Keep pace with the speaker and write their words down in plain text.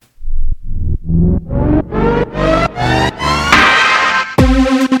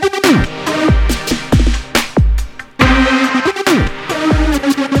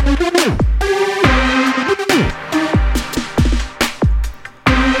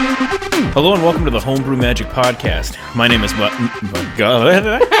Hello and welcome to the Homebrew Magic Podcast. My name is Fuck.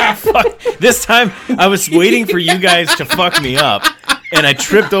 This time I was waiting for you guys to fuck me up, and I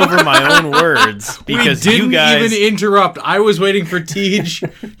tripped over my own words because we didn't you guys even interrupt. I was waiting for Tej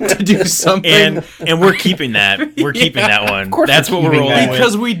to do something, and we're keeping that. We're keeping that one. Of course That's we're what we're keeping rolling that. with.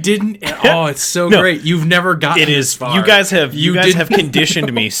 because we didn't. Oh, it's so No, great! You've never gotten It this is. far. You guys have didn't-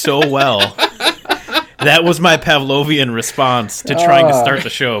 conditioned me so well. That was my Pavlovian response to trying to start the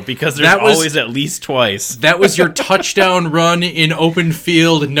show because there's That was- always at least twice. That was your touchdown run in open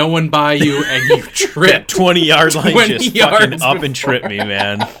field, no one by you, and you tripped. 20-yard line 20 just yards fucking up and trip me,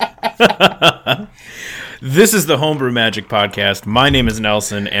 man. This is the Homebrew Magic Podcast. My name is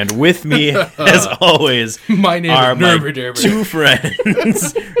Nelson, and with me, as always, My name are is my Derber Derber. two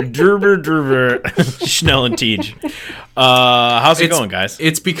friends, Derber, Schnell and Tej. How's it going, guys?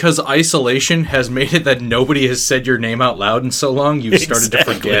 It's because isolation has made it that nobody has said your name out loud in so long, you've started to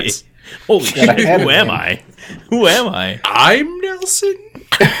forget. Holy shit, I had who it, am man. I? Who am I? I'm Nelson.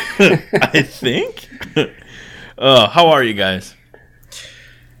 I think? How are you guys?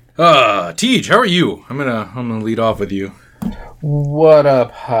 Tej, how are you? I'm gonna lead off with you. What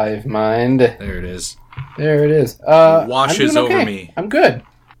up, Hive Mind? There it is. There it is. Washes I'm doing over okay. me. I'm good.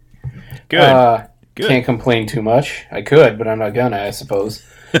 Good. Good. Can't complain too much. I could, but I'm not gonna, I suppose.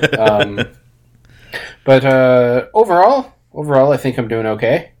 But overall, I think I'm doing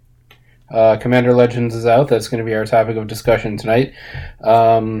okay. Commander Legends is out. That's going to be our topic of discussion tonight.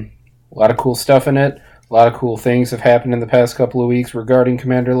 A lot of cool stuff in it. A lot of cool things have happened in the past couple of weeks regarding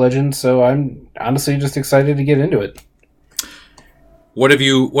Commander Legends, so I'm honestly just excited to get into it. What have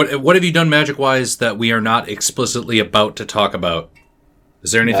you done magic wise that we are not explicitly about to talk about?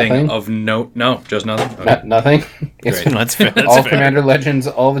 Is there anything Nothing. of note? No, just nothing. Okay. Nothing. It's Great. That's fair. That's all fair. Commander Legends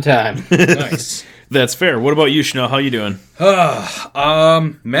all the time. Nice. That's fair. What about you, Schnell? How you doing?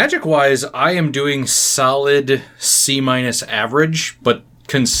 Magic wise, I am doing solid C- average, but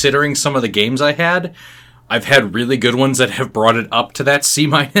considering some of the games I had, I've had really good ones that have brought it up to that C-.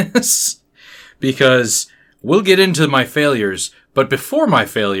 Because we'll get into my failures, but before my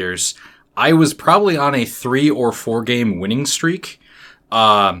failures, I was probably on a 3 or 4 game winning streak.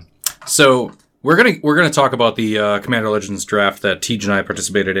 So we're gonna talk about the Commander Legends draft that Tej and I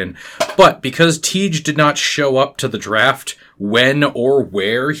participated in, but because Tej did not show up to the draft when or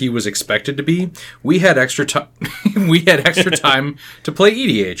where he was expected to be, we had extra time. We had extra time to play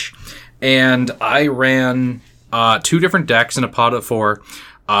EDH, and I ran 2 different decks in a pot of 4.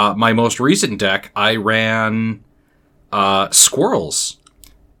 My most recent deck, I ran Squirrels.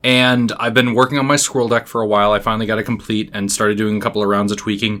 And I've been working on my squirrel deck for a while. I finally got it complete and started doing a couple of rounds of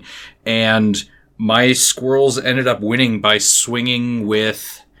tweaking. And my squirrels ended up winning by swinging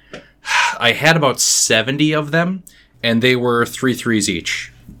with... I had about 70 of them, and they were 3/3s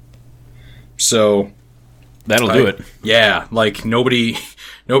each. So... That'll do it. Yeah, like nobody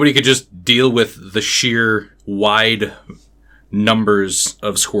could just deal with the sheer wide numbers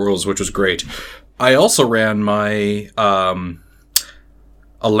of squirrels, which was great. I also ran my...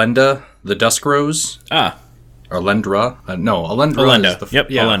 Alenda, the Dusk Rose. Ah. Or Alendra. Alendra Alenda. is the... Yep,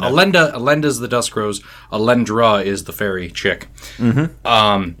 yeah, Alenda. Alenda's the Dusk Rose. Alendra is the fairy chick.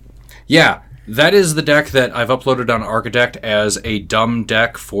 Mm-hmm. Yeah, that is the deck that I've uploaded on Architect as a dumb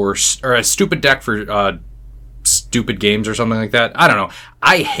deck for... Or a stupid deck for stupid games or something like that. I don't know.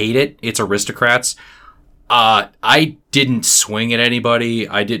 I hate it. It's Aristocrats. I didn't swing at anybody.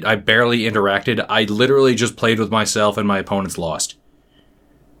 I barely interacted. I literally just played with myself and my opponents lost.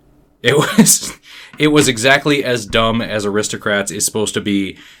 It was exactly as dumb as Aristocrats is supposed to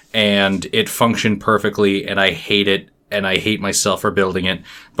be, and it functioned perfectly, and I hate it, and I hate myself for building it.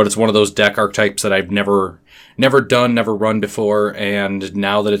 But it's one of those deck archetypes that I've never run before, and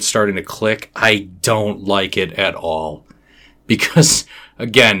now that it's starting to click, I don't like it at all. Because,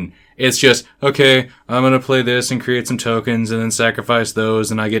 again, it's just, okay, I'm gonna play this and create some tokens, and then sacrifice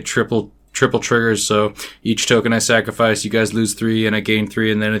those, and I get triple triggers, so each token I sacrifice, you guys lose 3, and I gain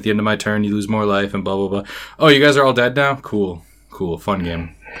 3, and then at the end of my turn, you lose more life, and blah, blah, blah. Oh, you guys are all dead now? Cool. Fun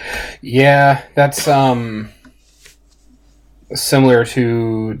game. Yeah, that's similar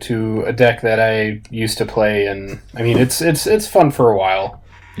to a deck that I used to play, and I mean it's fun for a while.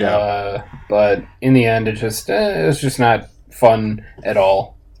 Yeah. But in the end, it's just not fun at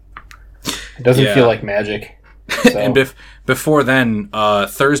all. It doesn't feel like Magic. So. And before then,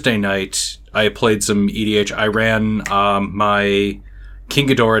 Thursday night, I played some EDH. I ran my King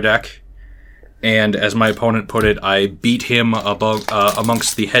Ghidorah deck, and as my opponent put it, I beat him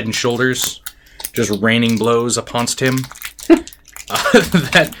amongst the head and shoulders, just raining blows upon him.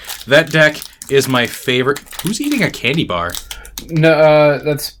 That deck is my favorite. Who's eating a candy bar? No,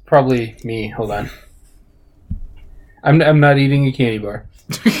 that's probably me. Hold on. I'm not eating a candy bar.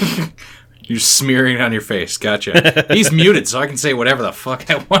 You're smearing it on your face. Gotcha. He's muted, so I can say whatever the fuck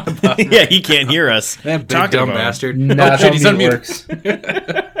I want about him. Yeah, he can't hear us. That big dumb bastard. Not Oh shit, he's how mute unmuted. works.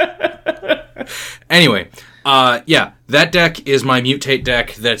 Anyway, yeah, that deck is my mutate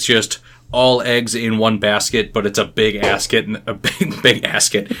deck. That's just all eggs in one basket, but it's a big asket and a big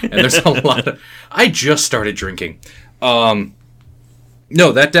asket, and there's a lot of. I just started drinking.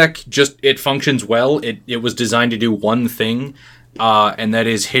 No, that deck it functions well. It was designed to do one thing, and that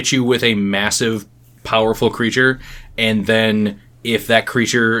is hit you with a massive, powerful creature, and then if that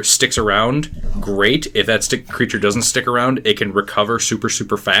creature sticks around, great. If that creature doesn't stick around, it can recover super,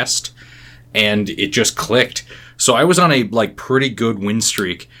 super fast. And it just clicked. So I was on a pretty good win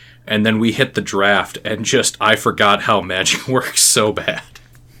streak, and then we hit the draft, and I forgot how Magic works so bad.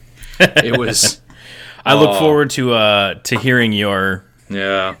 It was. I look forward to hearing your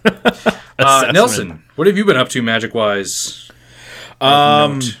yeah. Nelson, what have you been up to Magic wise?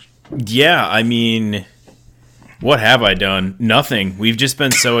 Yeah, I mean, what have I done? Nothing. We've just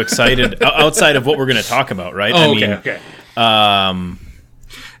been so excited outside of what we're going to talk about, right? Oh, okay.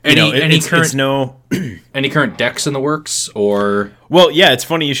 Any current decks in the works, or? Well, yeah, it's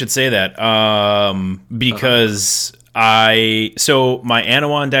funny you should say that, because my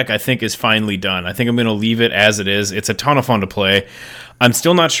Anawan deck I think is finally done. I think I'm going to leave it as it is. It's a ton of fun to play. I'm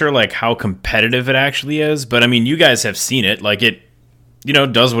still not sure how competitive it actually is, but I mean, you guys have seen it. It,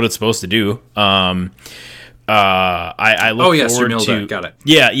 does what it's supposed to do. I look forward your mill to deck. Got it.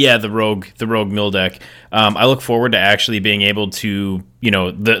 Yeah, the rogue mill deck. I look forward to actually being able to,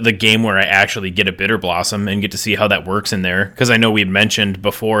 the game where I actually get a Bitter Blossom and get to see how that works in there, because I know we'd mentioned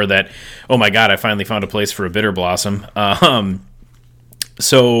before that, oh my god, I finally found a place for a Bitter Blossom.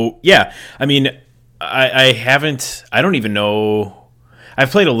 So yeah, I mean, I don't even know. I've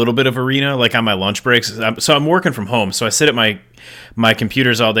played a little bit of Arena, on my lunch breaks. So I'm working from home, so I sit at my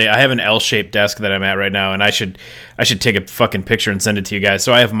computers all day. I have an L-shaped desk that I'm at right now, and I should take a fucking picture and send it to you guys.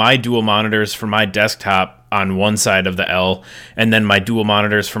 So I have my dual monitors for my desktop on one side of the L, and then my dual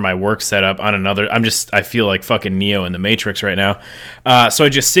monitors for my work setup on another. I feel like fucking Neo in the Matrix right now. So I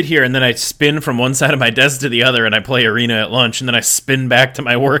just sit here, and then I spin from one side of my desk to the other, and I play Arena at lunch, and then I spin back to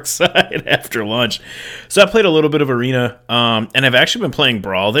my work side after lunch. So I played a little bit of Arena, and I've actually been playing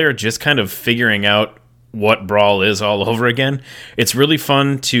Brawl there, just kind of figuring out what Brawl is all over again. It's really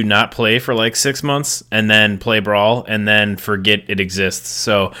fun to not play for 6 months and then play Brawl and then forget it exists.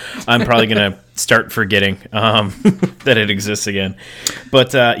 So I'm probably going to start forgetting that it exists again.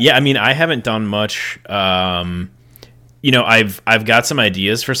 But yeah, I mean, I haven't done much. I've got some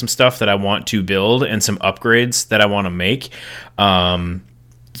ideas for some stuff that I want to build and some upgrades that I want to make,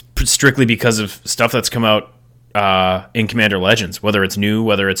 strictly because of stuff that's come out in Commander Legends, whether it's new,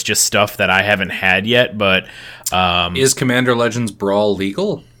 whether it's just stuff that I haven't had yet. But is Commander Legends Brawl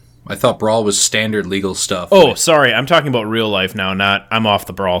legal? I thought Brawl was standard legal stuff. Oh, sorry, I'm talking about real life now. I'm off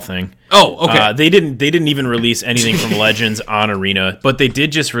the Brawl thing. Oh, okay. They didn't even release anything from Legends on Arena, but they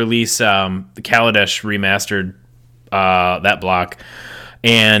did just release the Kaladesh remastered that block,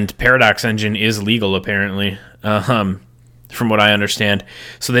 and Paradox Engine is legal apparently. From what I understand.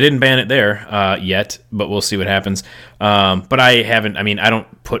 So they didn't ban it there yet, but we'll see what happens. But I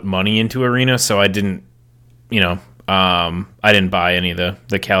don't put money into Arena, so I didn't, I didn't buy any of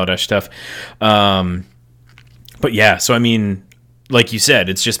the Kaladesh stuff. But yeah, so I mean, like you said,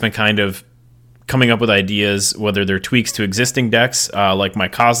 it's just been kind of coming up with ideas, whether they're tweaks to existing decks, like my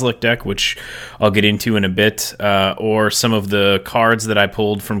Kozilek deck, which I'll get into in a bit, or some of the cards that I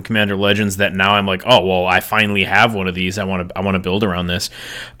pulled from Commander Legends that now I'm like, oh, well, I finally have one of these. I want to build around this.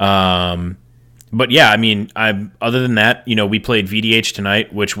 But yeah, I mean, other than that, we played VDH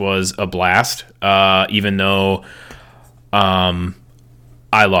tonight, which was a blast, even though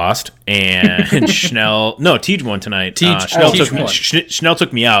I lost, and Tej won tonight. Schnell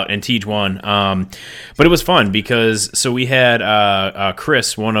took me out, and Tej won. But it was fun because we had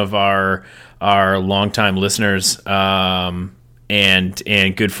Chris, one of our longtime listeners, and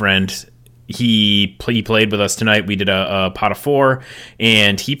good friend. He played with us tonight. We did a pot of 4,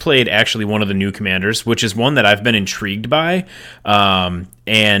 and he played actually one of the new commanders, which is one that I've been intrigued by,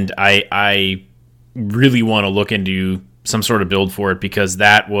 and I really want to look into some sort of build for it, because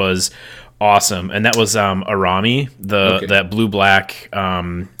that was awesome. And that was Arami, that blue-black,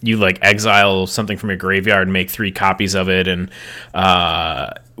 you exile something from your graveyard and make 3 copies of it, and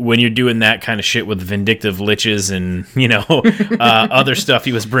when you're doing that kind of shit with vindictive liches and other stuff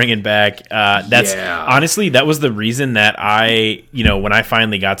he was bringing back, honestly, that was the reason that I, when I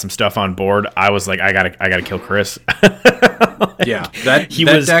finally got some stuff on board, I was like, I gotta kill Chris. Yeah,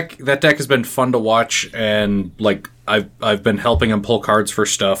 that deck has been fun to watch, and like I've been helping him pull cards for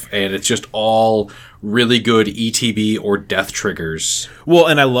stuff, and it's just all really good ETB or death triggers. Well,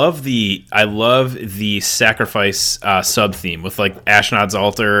 and I love the sacrifice sub theme with like Ashnod's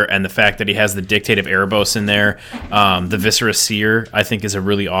Altar, and the fact that he has the Dictate of Erebos in there. The Viscera Seer, I think, is a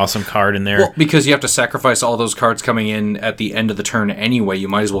really awesome card in there. Well, because you have to sacrifice all those cards coming in at the end of the turn anyway, you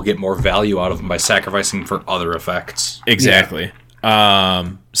might as well get more value out of them by sacrificing for other effects. Exactly. Yeah.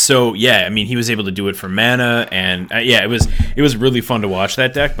 So yeah, I mean, he was able to do it for mana, and it was really fun to watch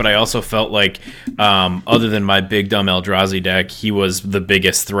that deck. But I also felt like, other than my big dumb Eldrazi deck, he was the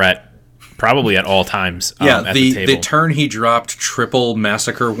biggest threat probably at all times. At the turn he dropped triple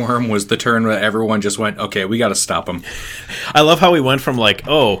Massacre Worm was the turn where everyone just went, okay, we got to stop him. I love how he went from like,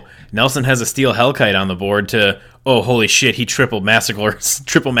 oh, Nelson has a Steel Hellkite on the board to, oh, holy shit, he triple Massacre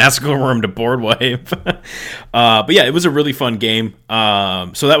Worm to board wipe. But yeah, it was a really fun game.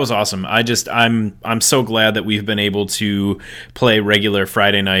 So that was awesome. I'm so glad that we've been able to play regular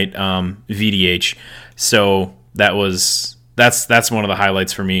Friday night VDH. So that's one of the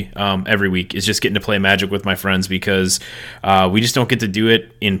highlights for me every week, is just getting to play Magic with my friends, because we just don't get to do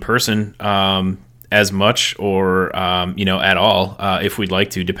it in person as much or at all, if we'd like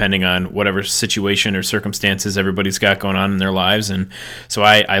to, depending on whatever situation or circumstances everybody's got going on in their lives. And so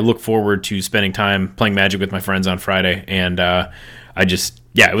I look forward to spending time playing Magic with my friends on Friday. And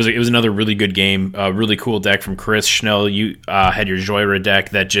it was another really good game, a really cool deck from Chris Schnell. You had your Joyra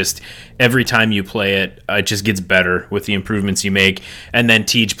deck that just every time you play it, it just gets better with the improvements you make. And then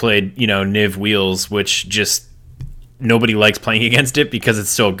Tej played Niv Wheels, which just nobody likes playing against it because it's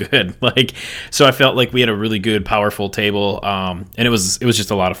so good. So I felt like we had a really good, powerful table, and it was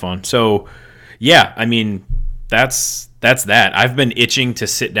just a lot of fun. So yeah, I mean, that's that. I've been itching to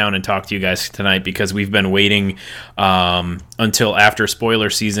sit down and talk to you guys tonight, because we've been waiting until after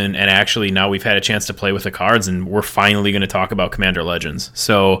spoiler season, and actually now we've had a chance to play with the cards, and we're finally going to talk about Commander Legends.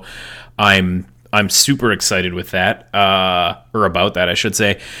 So I'm super excited with that, or about that, I should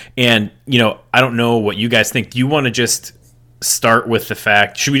say. And, I don't know what you guys think. Do you want to just start with the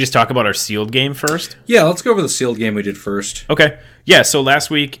fact, should we just talk about our sealed game first? Yeah, let's go over the sealed game we did first. Okay. Yeah, so last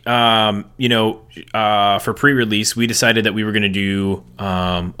week, for pre-release, we decided that we were going to do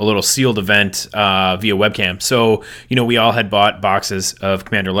a little sealed event via webcam. So, we all had bought boxes of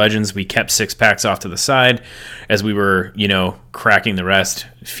Commander Legends. We kept 6-packs off to the side as we were, cracking the rest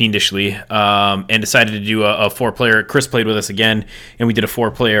fiendishly, and decided to do a 4-player. Chris played with us again, and we did a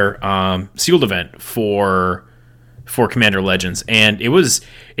 4-player sealed event for Commander Legends, and it was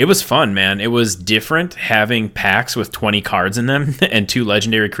fun, man. It was different having packs with 20 cards in them and 2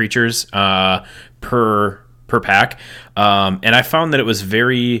 legendary creatures per pack, and I found that it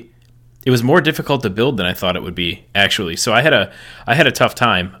was more difficult to build than I thought it would be, actually. So I had a tough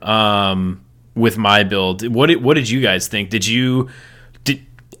time with my build. What did you guys think?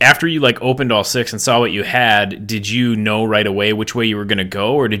 After you opened all 6 and saw what you had, did you know right away which way you were going to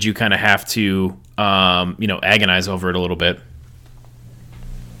go, or did you kind of have to agonize over it a little bit?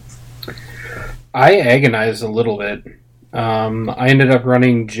 I agonized a little bit. I ended up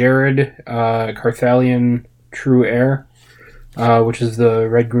running Jared, Carthalion True Air, which is the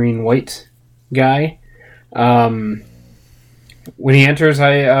red-green-white guy. When he enters,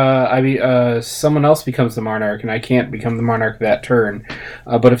 someone else becomes the Monarch, and I can't become the Monarch that turn.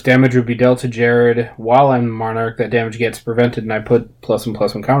 But if damage would be dealt to Jared while I'm the Monarch, that damage gets prevented, and I put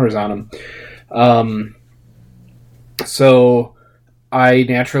 +1/+1 counters on him. So I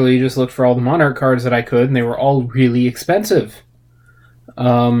naturally just looked for all the Monarch cards that I could, and they were all really expensive.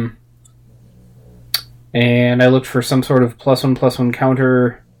 And I looked for some sort of +1/+1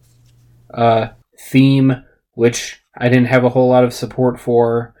 counter theme, which I didn't have a whole lot of support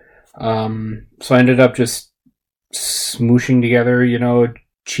for. So I ended up just smooshing together,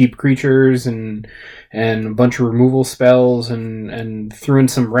 cheap creatures and a bunch of removal spells, and threw in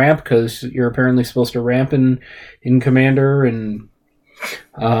some ramp, because you're apparently supposed to ramp in Commander, and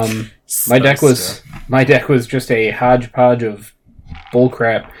my deck was just a hodgepodge of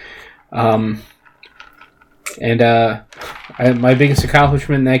bullcrap. My biggest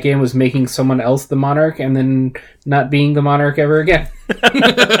accomplishment in that game was making someone else the Monarch and then not being the Monarch ever again.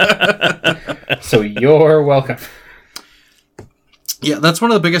 So you're welcome. Yeah, that's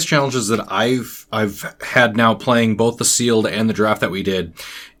one of the biggest challenges that I've had now playing both the sealed and the draft that we did,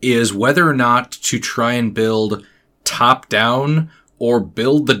 is whether or not to try and build top down or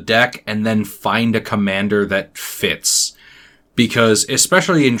build the deck and then find a commander that fits. Because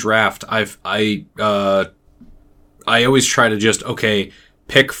especially in draft, I always try to just,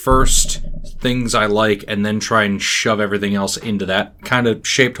 pick first things I like and then try and shove everything else into that kind of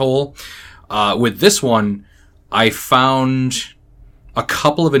shaped hole. With this one, I found a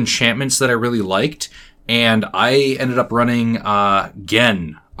couple of enchantments that I really liked, and I ended up running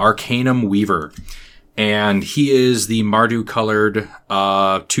Genn, Arcanum Weaver. And he is the Mardu-colored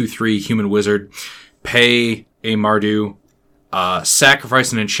 2/3 human wizard. Pay a Mardu,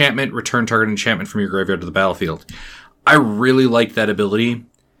 sacrifice an enchantment, return target enchantment from your graveyard to the battlefield. I really liked that ability,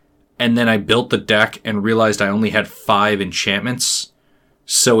 and then I built the deck and realized I only had 5 enchantments.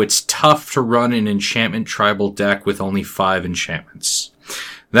 So it's tough to run an enchantment tribal deck with only 5 enchantments.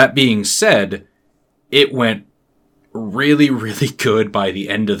 That being said, it went really, really good by the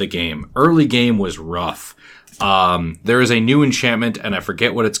end of the game. Early game was rough. There is a new enchantment, and I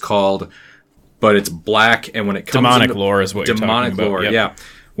forget what it's called, but it's black, and when it comes Demonic Lore is what you're talking about. Demonic Lore, yep. yeah.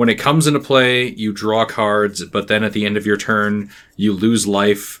 When it comes into play, you draw cards, but then at the end of your turn, you lose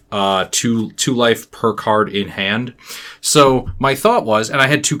life, 2 life per card in hand. So my thought was, and I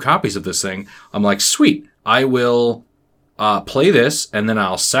had 2 copies of this thing, I'm like, sweet, I will play this, and then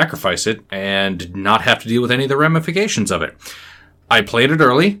I'll sacrifice it and not have to deal with any of the ramifications of it. I played it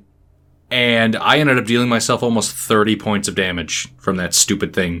early, and I ended up dealing myself almost 30 points of damage from that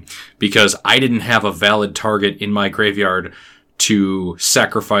stupid thing because I didn't have a valid target in my graveyard to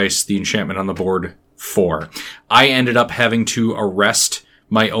sacrifice the enchantment on the board for. I ended up having to arrest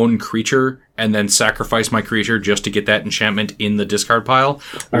my own creature and then sacrifice my creature just to get that enchantment in the discard pile.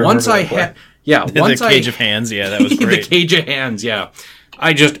 Once I had, yeah, once the Cage of Hands, yeah, that was great. The Cage of Hands, yeah.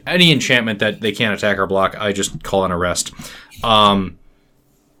 Any enchantment that they can't attack or block, I just call an arrest.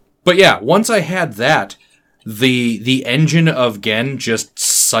 But yeah, once I had that, the engine of Genn just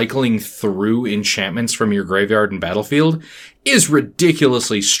cycling through enchantments from your graveyard and battlefield is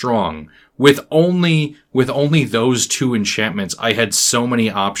ridiculously strong. With only those 2 enchantments, I had so many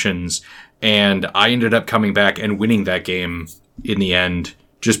options, and I ended up coming back and winning that game in the end,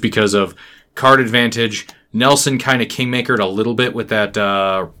 just because of card advantage. Nelson kind of kingmakered a little bit with that,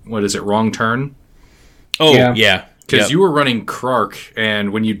 Wrong Turn? Oh, yeah. Because you were running Krark,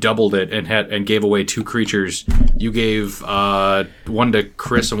 and when you doubled it and gave away 2 creatures, you gave one to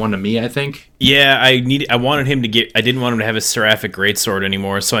Chris and one to me, I think. Yeah, I wanted him to get. I didn't want him to have a Seraphic Greatsword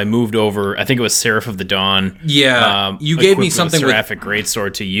anymore, so I moved over. I think it was Seraph of the Dawn. Yeah, you gave me something with Seraphic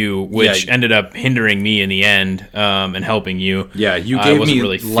Greatsword to you, which ended up hindering me in the end and helping you. Yeah, you gave me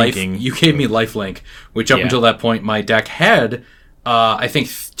really life. thinking. You gave me lifelink, which up until that point my deck had. I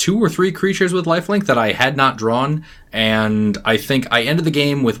think 2 or 3 creatures with lifelink that I had not drawn, and I think I ended the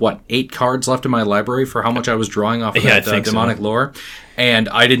game with 8 cards left in my library for how much I was drawing off of that Demonic Lore, and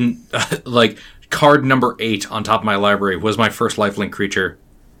I didn't card number 8 on top of my library was my first lifelink creature,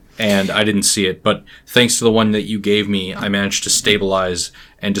 and I didn't see it, but thanks to the one that you gave me, I managed to stabilize,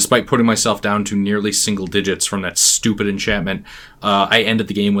 and despite putting myself down to nearly single digits from that stupid enchantment, I ended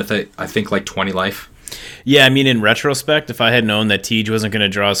the game with I think 20 life. Yeah, I mean, in retrospect, if I had known that Tej wasn't going to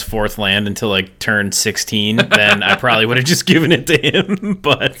draw his 4th land until turn 16, then I probably would have just given it to him.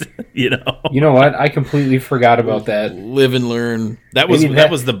 But you know what? I completely forgot about that. Live and learn. That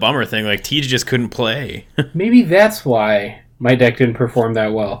was the bummer thing. Tej just couldn't play. Maybe that's why my deck didn't perform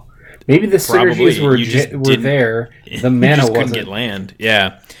that well. Maybe the synergies were there. The mana wasn't. Couldn't get land.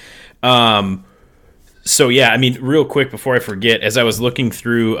 Yeah. So, yeah, I mean, real quick before I forget, as I was looking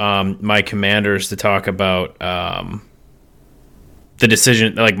through my commanders to talk about the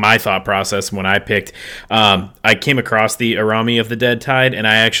decision, my thought process when I picked, I came across the Arami of the Dead Tide, and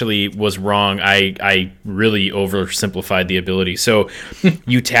I actually was wrong. I really oversimplified the ability. So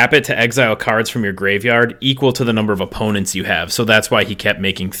you tap it to exile cards from your graveyard equal to the number of opponents you have. So that's why he kept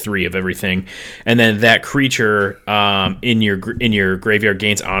making 3 of everything. And then that creature in your graveyard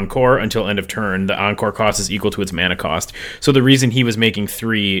gains Encore until end of turn. The Encore cost is equal to its mana cost. So the reason he was making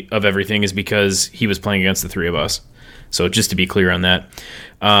 3 of everything is because he was playing against the 3 of us. So just to be clear on that.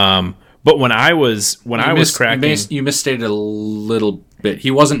 But when I was cracking, you misstated a little bit. He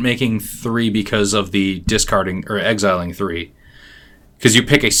wasn't making 3 because of the discarding or exiling 3. Because you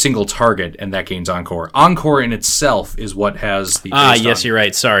pick a single target and that gains Encore. Encore in itself is what has the. Yes, you're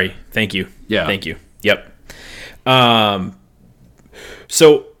right. Sorry. Thank you. Yeah. Thank you. Yep.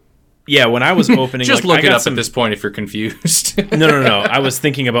 So. Yeah, when I was opening... Just look it up at this point if you're confused. No. I was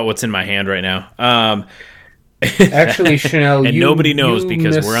thinking about what's in my hand right now. Actually, Chanel, and nobody knows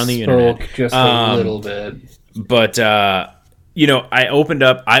because we're on the internet. Just a little bit. But I opened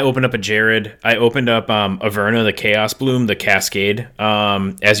up a Jared. I opened up Averna, the Chaos Bloom, the Cascade.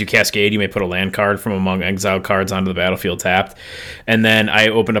 As you cascade, you may put a land card from among exiled cards onto the battlefield tapped. And then I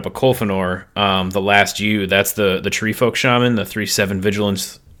opened up a Kolfanor, the Last You. That's the Tree Folk Shaman, the 3/7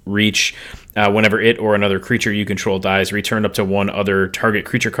 Vigilance Reach. Whenever it or another creature you control dies, return up to one other target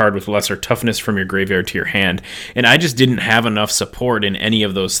creature card with lesser toughness from your graveyard to your hand. And I just didn't have enough support in any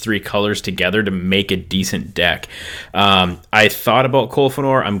of those three colors together to make a decent deck. I thought about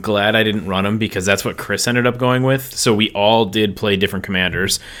Kolfanor. I'm glad I didn't run him because that's what Chris ended up going with. So we all did play different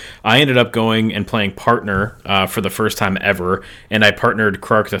commanders. I ended up going and playing Partner for the first time ever, and I partnered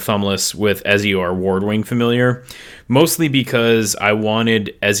Krark the Thumbless with Ezior, Wardwing Familiar, mostly because I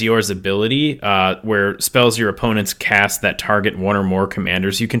wanted Ezior's ability where spells your opponents cast that target one or more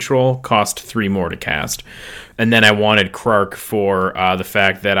commanders you control cost 3 more to cast. And then I wanted Krark for the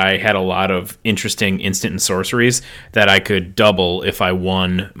fact that I had a lot of interesting instant and sorceries that I could double if I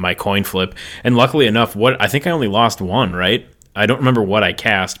won my coin flip. And luckily enough, I think I only lost one, right? I don't remember what I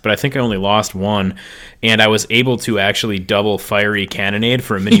cast, but I think I only lost one, and I was able to actually double Fiery Cannonade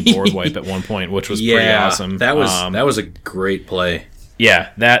for a mini board wipe at one point, which was pretty awesome. That was a great play.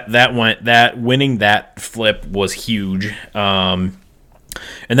 Yeah, winning that flip was huge. And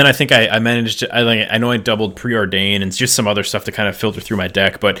then I think I managed to. I know I doubled Preordain and just some other stuff to kind of filter through my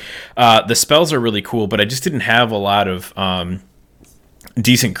deck, but the spells are really cool. But I just didn't have a lot of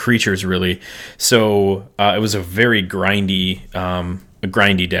decent creatures really, so it was a very grindy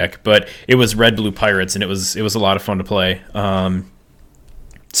deck. But it was red blue pirates, and it was a lot of fun to play.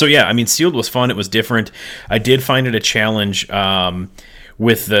 So yeah, I mean, Sealed was fun. It was different. I did find it a challenge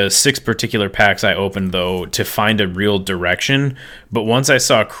with the 6 particular packs I opened, though, to find a real direction. But once I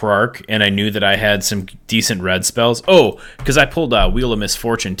saw Krark and I knew that I had some decent red spells, because I pulled Wheel of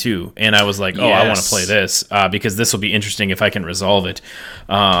Misfortune too, and I was like, I want to play this because this will be interesting if I can resolve it.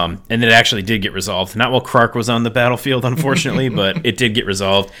 And it actually did get resolved. Not while Krark was on the battlefield, unfortunately, but it did get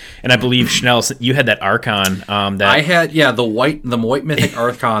resolved. And I believe, Schnell, you had that Archon. I had, the white mythic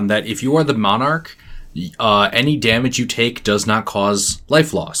Archon that if you are the Monarch, any damage you take does not cause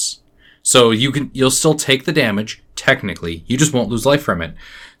life loss. So you'll still take the damage, technically. You just won't lose life from it.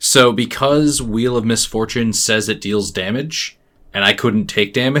 So because Wheel of Misfortune says it deals damage, and I couldn't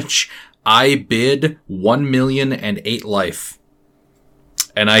take damage, I bid 1,000,008 life.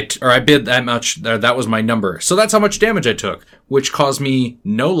 And I bid that much, that was my number. So that's how much damage I took, which caused me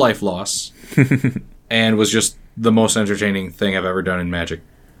no life loss, and was just the most entertaining thing I've ever done in Magic.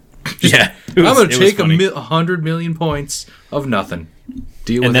 Yeah, I'm going to take 100 million points of nothing.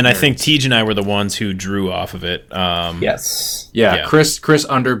 And then I think Tej and I were the ones who drew off of it. Yes. Yeah, Chris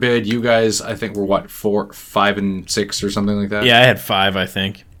underbid. You guys, I think, were what, 4, 5, and 6 or something like that? Yeah, I had 5, I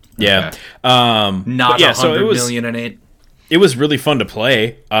think. Yeah. Okay. Not 100,000,008. It was really fun to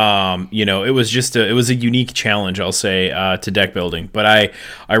play. It was just it was a unique challenge, I'll say, to deck building. But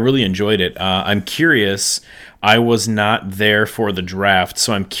I really enjoyed it. I'm curious. I was not there for the draft,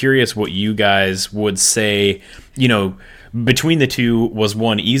 so I'm curious what you guys would say. Between the two, was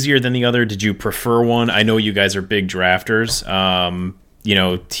one easier than the other? Did you prefer one? I know you guys are big drafters.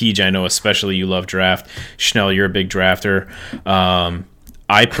 Tej, I know especially you love draft. Schnell, you're a big drafter.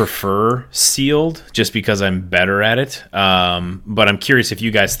 I prefer Sealed just because I'm better at it. But I'm curious if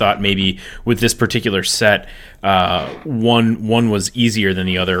you guys thought maybe with this particular set, one was easier than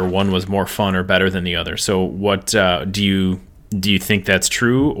the other, or one was more fun or better than the other. So what do you think that's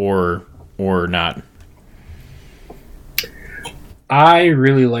true or not? I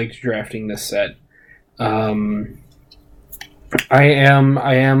really liked drafting this set. I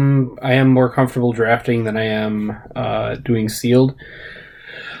am more comfortable drafting than I am doing Sealed.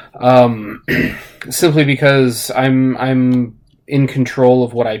 Simply because I'm in control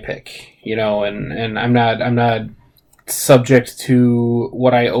of what I pick, and I'm not subject to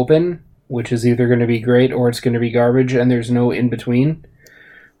what I open, which is either going to be great or it's going to be garbage, and there's no in between.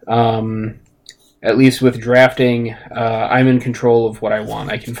 At least with drafting, I'm in control of what I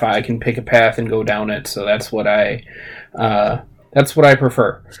want. I can pick a path and go down it. So that's what I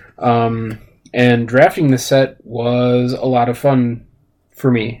prefer. And drafting this set was a lot of fun for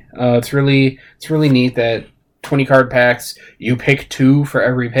me. It's really neat that 20 card packs, you pick 2 for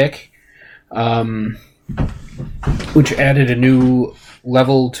every pick, which added a new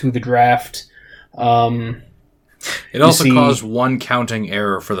level to the draft. It also caused 1 counting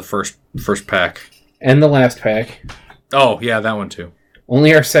error for the first pack. And the last pack. Oh, yeah, that one too.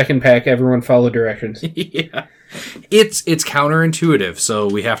 Only our second pack, everyone followed directions. Yeah. It's counterintuitive, so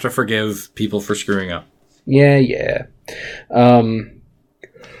we have to forgive people for screwing up. Yeah.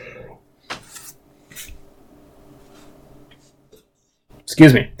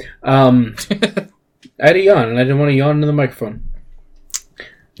 Excuse me. I had a yawn, and I didn't want to yawn into the microphone.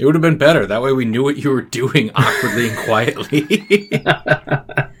 It would have been better. That way we knew what you were doing awkwardly and quietly.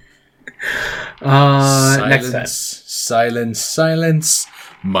 Next time. Silence.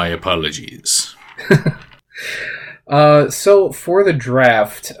 My apologies. So for the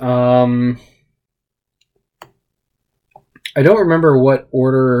draft, I don't remember what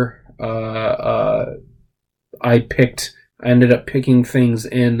order I picked. I ended up picking things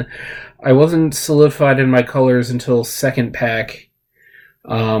in. I wasn't solidified in my colors until second pack.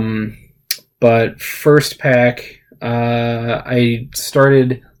 But first pack, I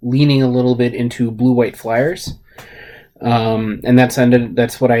started leaning a little bit into blue-white flyers. And that's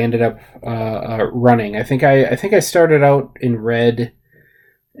what I ended up running. I think I started out in red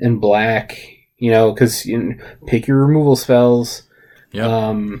and black, because pick your removal spells.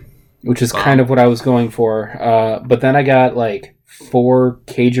 Yep. Which is kind of what I was going for. But then I got 4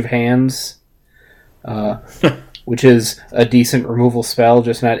 Cage of Hands, which is a decent removal spell,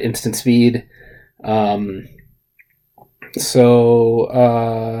 just not instant speed. I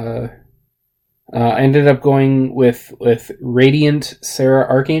ended up going with Radiant Sarah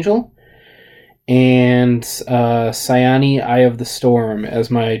Archangel and Cyani Eye of the Storm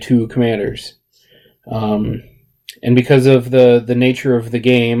as my 2 commanders. And because of the nature of the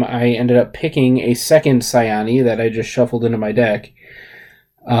game, I ended up picking a second Cyani that I just shuffled into my deck.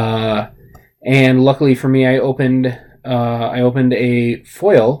 And luckily for me, I opened a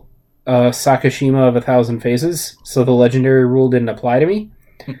foil, Sakashima of 1,000 Faces, so the legendary rule didn't apply to me,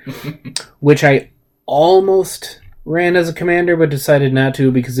 which I almost ran as a commander, but decided not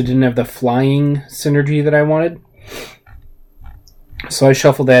to because it didn't have the flying synergy that I wanted. So I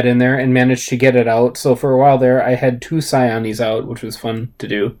shuffled that in there and managed to get it out. So for a while there, I had 2 Cyanis out, which was fun to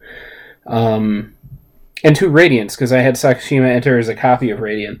do. And 2 Radiants, because I had Sakashima enter as a copy of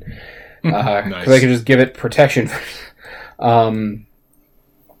Radiant. Because I could just give it protection. Other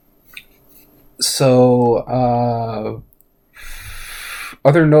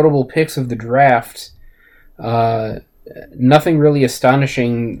notable picks of the draft, nothing really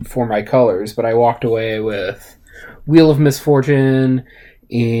astonishing for my colors, but I walked away with Wheel of Misfortune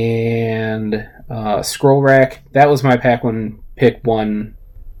and Scroll Rack. That was my pack when pick 1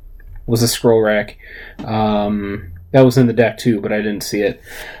 was a Scroll Rack. That was in the deck too, but I didn't see it.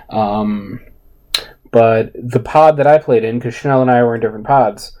 But the pod that I played in, because Chanel and I were in different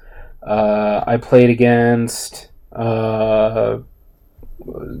pods, I played against Gruel's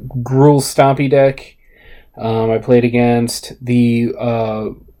Stompy deck. I played against the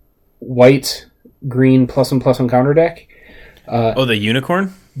white-green +1/+1 counter deck. The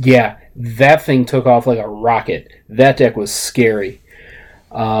unicorn? Yeah, that thing took off like a rocket. That deck was scary.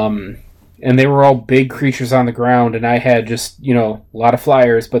 And they were all big creatures on the ground, and I had just, a lot of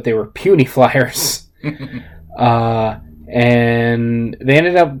flyers, but they were puny flyers. And they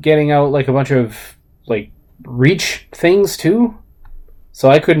ended up getting out a bunch of reach things too, so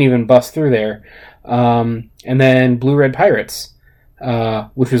I couldn't even bust through there. And then Blue-Red Pirates,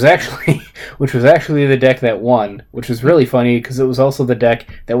 which was actually the deck that won, which was really funny because it was also the deck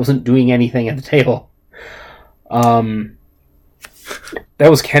that wasn't doing anything at the table. That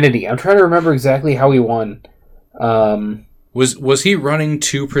was Kennedy. I'm trying to remember exactly how he won. Was he running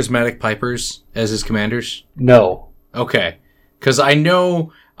 2 Prismatic Pipers as his commanders? No. Okay. Because I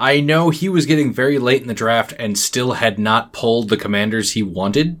know he was getting very late in the draft and still had not pulled the commanders he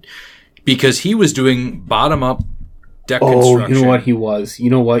wanted because he was doing bottom-up deck construction. You know what he was? You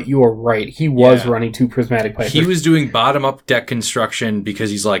know what? You are right. He was running 2 Prismatic Pipers. He was doing bottom-up deck construction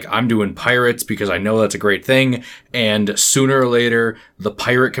because he's like, I'm doing pirates because I know that's a great thing, and sooner or later, the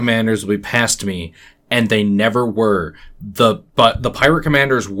pirate commanders will be past me. And they never were. But the pirate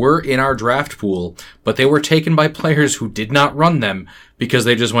commanders were in our draft pool, but they were taken by players who did not run them because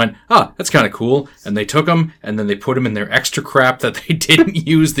they just went, that's kind of cool. And they took them, and then they put them in their extra crap that they didn't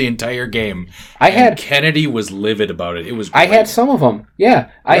use the entire game. Kennedy was livid about it. It was great. I had some of them.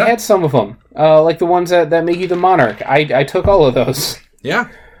 Yeah, I had some of them. Like the ones that make you the monarch. I took all of those. Yeah.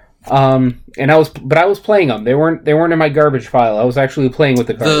 And I was playing them. They weren't in my garbage pile. I was actually playing with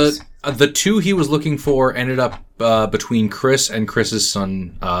the cards. The 2 he was looking for ended up between Chris and Chris's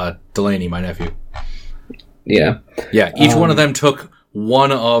son, Delaney, my nephew. Yeah. Yeah, each one of them took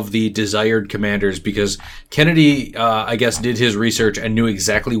one of the desired commanders because Kennedy, I guess, did his research and knew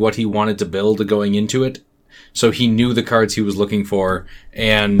exactly what he wanted to build going into it. So he knew the cards he was looking for,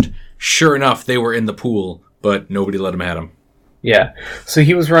 and sure enough, they were in the pool, but nobody let him have them. Yeah. So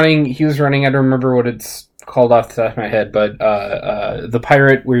he was running, I don't remember what it's called off the top of my head, but the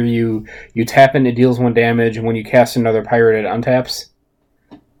pirate where you tap and it deals 1 damage, and when you cast another pirate it untaps.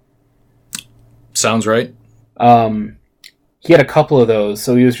 Sounds right. He had a couple of those,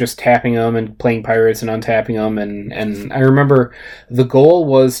 so he was just tapping them and playing pirates and untapping them. And I remember the goal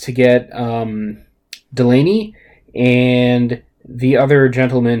was to get Delaney and the other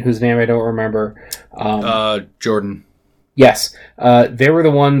gentleman whose name I don't remember. Jordan. Yes. They were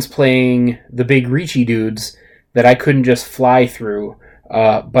the ones playing the big Reachy dudes that I couldn't just fly through.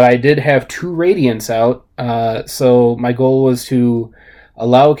 But I did have 2 Radiants out, so my goal was to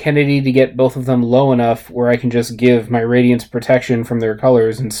allow Kennedy to get both of them low enough where I can just give my Radiance protection from their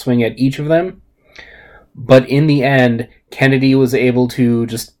colors and swing at each of them. But in the end, Kennedy was able to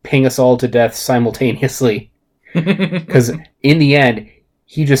just ping us all to death simultaneously. Because in the end,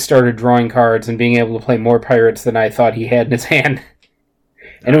 he just started drawing cards and being able to play more pirates than I thought he had in his hand.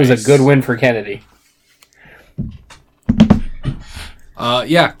 And It was a good win for Kennedy.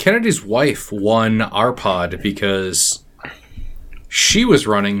 Kennedy's wife won our pod because she was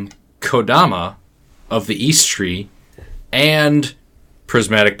running Kodama of the East Tree and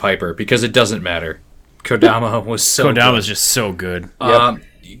Prismatic Piper, because it doesn't matter. Kodama was so Kodama's just so good. Yep.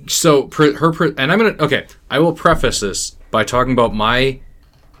 I will preface this by talking about my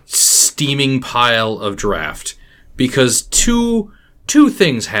steaming pile of draft, because two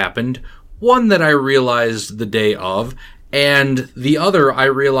things happened. One that I realized the day of, and the other I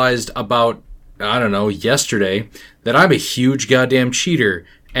realized about, I don't know, yesterday, that I'm a huge goddamn cheater,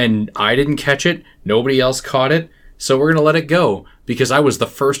 and I didn't catch it, nobody else caught it, so we're gonna let it go, because I was the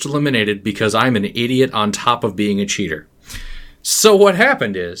first eliminated because I'm an idiot on top of being a cheater. So what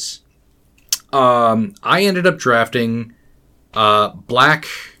happened is, I ended up drafting black,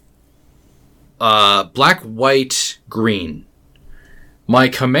 white, green. My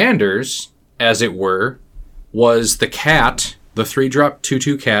commanders, as it were, was the cat, the 3-drop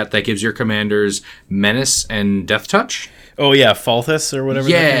 2/2 cat that gives your commanders Menace and Death Touch. Oh yeah, Falthus or whatever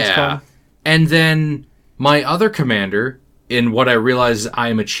that thing's called. And then my other commander, in what I realized I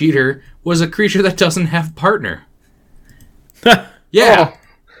am a cheater, was a creature that doesn't have partner. Yeah.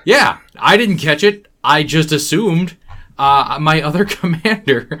 Yeah, I didn't catch it. I just assumed. My other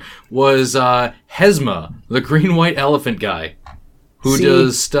commander was Hezma, the green-white elephant guy, who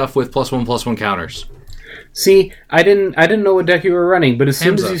does stuff with +1/+1 counters. See, I didn't know what deck you were running, but as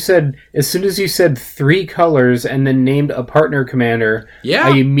soon as you said 3 colors and then named a partner commander, yeah,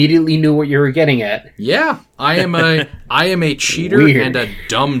 I immediately knew what you were getting at. Yeah, I am a cheater Weird. And a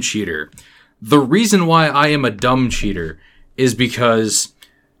dumb cheater. The reason why I am a dumb cheater is because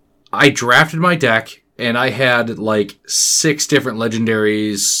I drafted my deck and I had like 6 different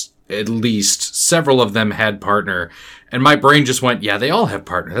legendaries, at least. Several of them had partner. And my brain just went, yeah, they all have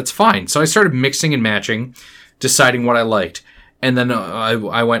partner. That's fine. So I started mixing and matching, deciding what I liked. And then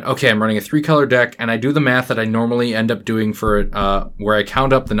I went, okay, I'm running a 3-color deck, and I do the math that I normally end up doing for it, where I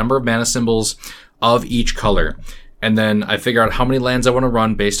count up the number of mana symbols of each color. And then I figure out how many lands I want to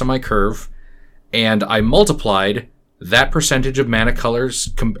run based on my curve. And I multiplied that percentage of mana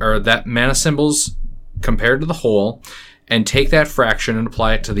colors, or that mana symbols compared to the whole, and take that fraction and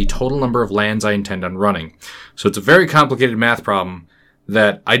apply it to the total number of lands I intend on running. So it's a very complicated math problem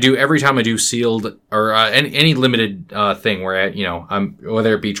that I do every time I do sealed or any limited thing where I'm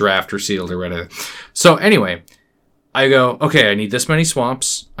whether it be draft or sealed or whatever. So anyway, I go, okay, I need this many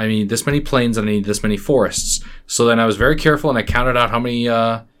swamps, I need this many plains, and I need this many forests. So then I was very careful and I counted out how many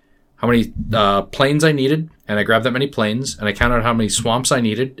plains I needed, and I grabbed that many plains, and I counted out how many swamps I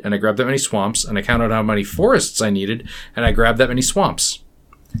needed, and I grabbed that many swamps, and I counted out how many forests I needed, and I grabbed that many swamps.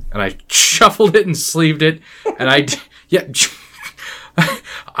 And I shuffled it and sleeved it, and I just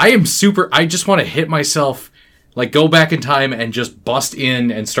want to hit myself, like go back in time and just bust in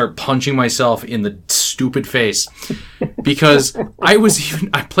and start punching myself in the stupid face. Because I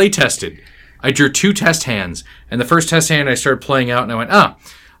play tested. I drew 2 test hands, and the first test hand I started playing out, and I went,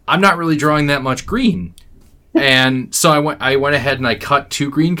 I'm not really drawing that much green. And so I went ahead and I cut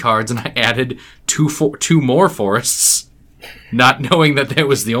 2 green cards, and I added 2 more forests, not knowing that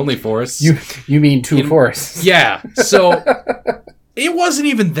was the only forests. You mean 2 forests? Yeah. So it wasn't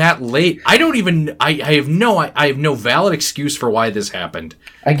even that late. I have no valid excuse for why this happened.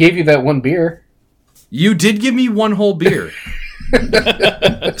 I gave you that 1 beer. You did give me 1 whole beer.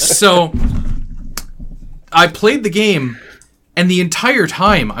 So I played the game. And the entire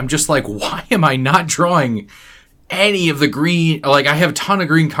time, I'm just like, why am I not drawing any of the green? Like, I have a ton of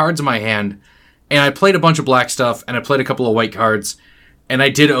green cards in my hand, and I played a bunch of black stuff, and I played a couple of white cards, and I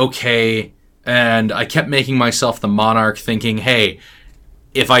did okay, and I kept making myself the monarch, thinking, hey,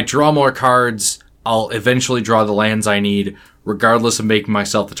 if I draw more cards, I'll eventually draw the lands I need, regardless of making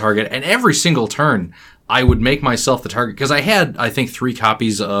myself the target. And every single turn, I would make myself the target because I had, I think, 3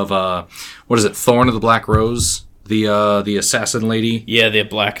 copies of Thorn of the Black Rose, the assassin lady. Yeah, the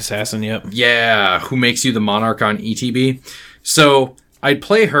Black Assassin. Yep. Yeah, who makes you the monarch on ETB. So I'd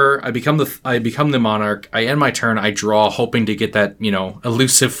play her. I become the monarch. I end my turn. I draw, hoping to get that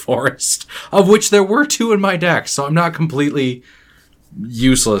elusive forest, of which there were 2 in my deck. So I'm not completely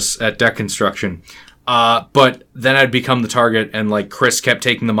useless at deck construction. But then I'd become the target, and like Chris kept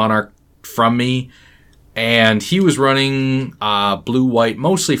taking the monarch from me, and he was running blue-white,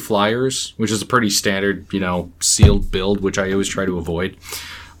 mostly flyers, which is a pretty standard, sealed build, which I always try to avoid.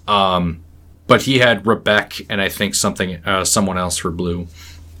 But he had Rebecca and I think someone else for blue.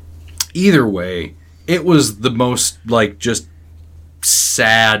 Either way, it was the most just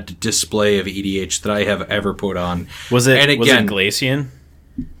sad display of EDH that I have ever put on. Was it Glacian?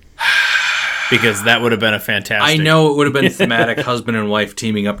 Because that would have been a fantastic... I know it would have been thematic husband and wife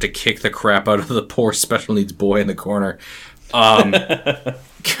teaming up to kick the crap out of the poor special needs boy in the corner.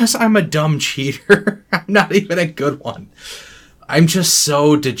 Because I'm a dumb cheater. I'm not even a good one. I'm just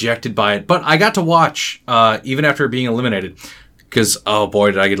so dejected by it. But I got to watch, even after being eliminated, because, oh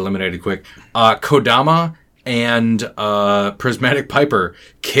boy, did I get eliminated quick. Kodama and Prismatic Piper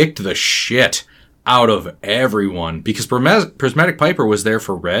kicked the shit out of everyone, because Prismatic Piper was there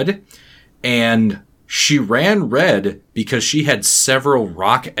for red, and she ran red because she had several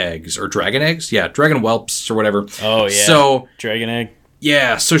rock eggs, or dragon eggs? Yeah, dragon whelps or whatever. Oh, yeah. So, dragon egg.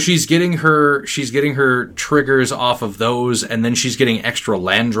 Yeah, so she's getting her triggers off of those, and then she's getting extra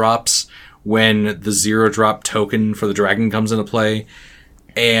land drops when the 0-drop token for the dragon comes into play.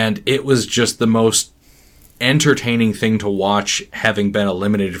 And it was just the most entertaining thing to watch, having been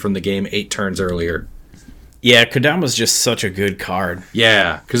eliminated from the game 8 turns earlier. Yeah, Kodama's just such a good card.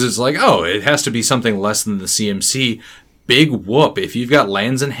 Yeah, because it's like, oh, it has to be something less than the CMC. Big whoop. If you've got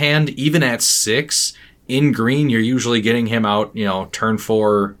lands in hand, even at 6, in green, you're usually getting him out, turn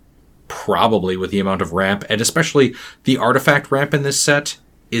 4, probably with the amount of ramp. And especially the artifact ramp in this set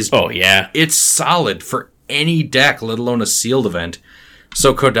is... Oh, yeah. It's solid for any deck, let alone a sealed event.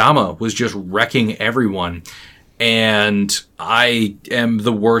 So Kodama was just wrecking everyone. And I am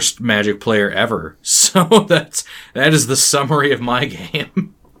the worst Magic player ever. So that is the summary of my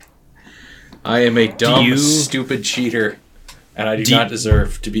game. I am a dumb, stupid cheater, and I do not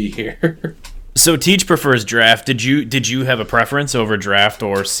deserve to be here. So Teach prefers draft. Did you have a preference over draft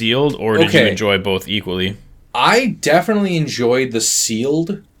or sealed, or did you enjoy both equally? I definitely enjoyed the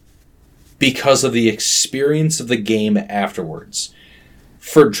sealed because of the experience of the game afterwards.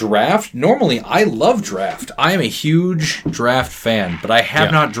 For draft, normally I love draft. I am a huge draft fan, but I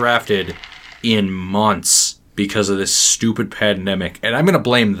have not drafted in months because of this stupid pandemic, and I'm going to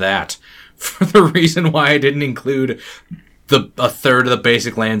blame that for the reason why I didn't include a third of the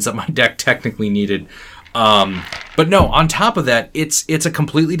basic lands that my deck technically needed. But no, on top of that, it's a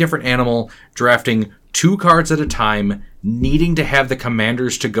completely different animal, drafting 2 cards at a time, needing to have the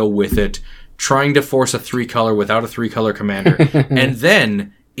commanders to go with it, trying to force a 3-color without a 3-color commander, and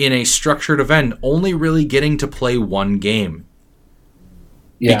then, in a structured event, only really getting to play 1 game.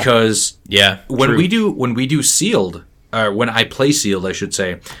 Yeah. Because when we do sealed, when I play sealed, I should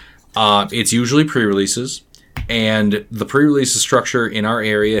say, it's usually pre-releases, and the pre-releases structure in our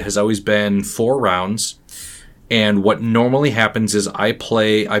area has always been 4 rounds. And what normally happens is I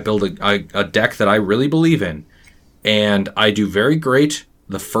build a deck that I really believe in, and I do very great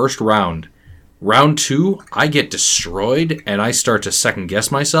the first round. Round 2, I get destroyed, and I start to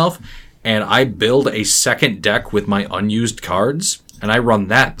second-guess myself, and I build a second deck with my unused cards, and I run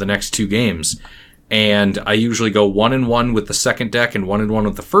that the next 2 games. And I usually go 1-1 with the second deck and 1-1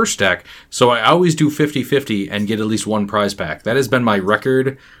 with the first deck, so I always do 50-50 and get at least 1 prize pack. That has been my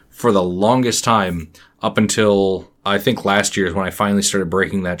record for the longest time, up until, I think, last year is when I finally started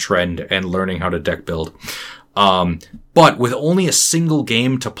breaking that trend and learning how to deck build. But with only a single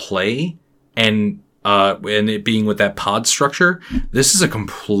game to play, and it being with that pod structure, this is a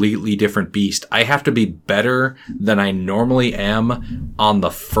completely different beast. I have to be better than I normally am on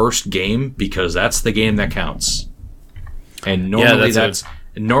the first game, because that's the game that counts. And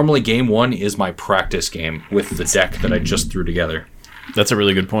normally game 1 is my practice game with the deck that I just threw together. That's a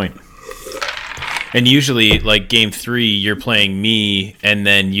really good point. And usually, like, game 3, you're playing me, and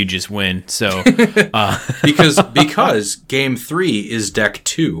then you just win. So because game 3 is deck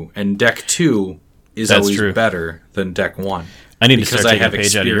 2, and deck 2 is always better than deck 1. I need to start taking a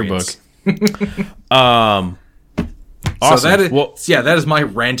page out of your book. Awesome. So that is my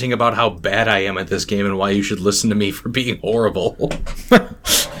ranting about how bad I am at this game and why you should listen to me for being horrible.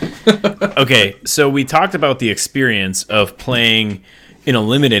 Okay, so we talked about the experience of playing in a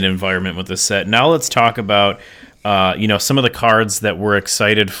limited environment with this set. Now let's talk about some of the cards that we're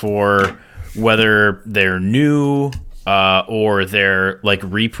excited for, whether they're new or they're like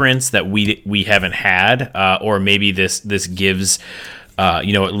reprints that we haven't had, or maybe this gives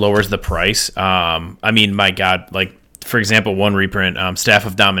it lowers the price. I mean, my God, like for example, one reprint, Staff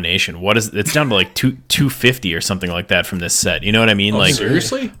of Domination. It's down to like $250 or something like that from this set. You know what I mean? Oh, like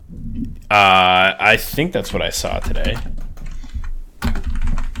seriously? I think that's what I saw today.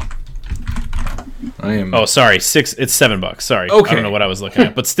 Oh, sorry, it's $7. Sorry, okay. I don't know what I was looking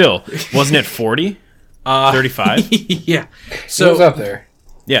at, but still, wasn't it 40? 35? it Yeah. was up there.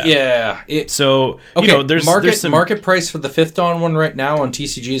 Yeah. Yeah. So okay, there's some market price for the Fifth Dawn one right now on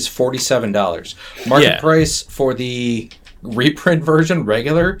TCG is $47. Market price for the reprint version,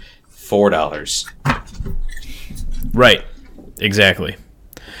 regular, $4. Right. Exactly.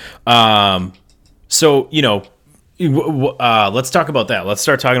 So let's talk about that. Let's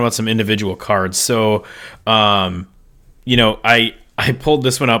start talking about some individual cards. So, I pulled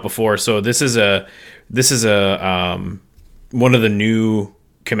this one out before. So this is a one of the new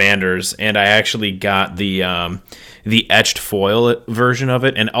commanders, and I actually got the etched foil version of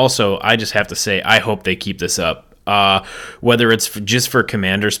it. And also, I just have to say, I hope they keep this up. Whether it's just for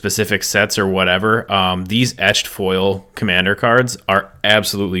commander specific sets or whatever, these etched foil commander cards are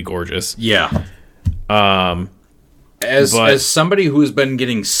absolutely gorgeous. Yeah. As somebody who's been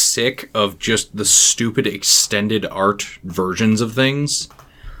getting sick of just the stupid extended art versions of things,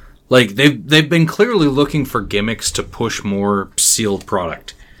 like they've been clearly looking for gimmicks to push more sealed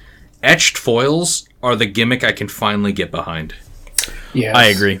product. Etched foils are the gimmick I can finally get behind. Yes. I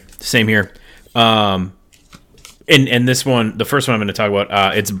agree. Same here. And this one, the first one I'm going to talk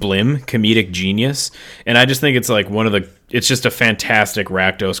about, it's Blim, Comedic Genius. And I just think it's like it's just a fantastic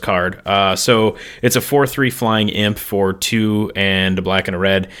Rakdos card. So it's a 4/3 flying imp for 2 and a black and a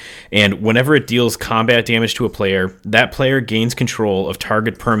red. And whenever it deals combat damage to a player, that player gains control of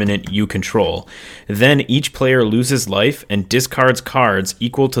target permanent you control. Then each player loses life and discards cards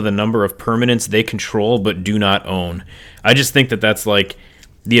equal to the number of permanents they control but do not own. I just think that that's like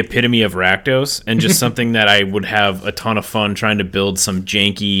the epitome of Rakdos, and just something that I would have a ton of fun trying to build some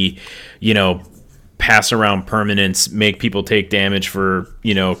janky, pass around permanents, make people take damage for,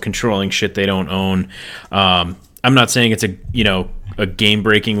 controlling shit they don't own. I'm not saying it's a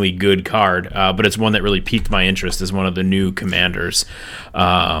game-breakingly good card, but it's one that really piqued my interest as one of the new commanders.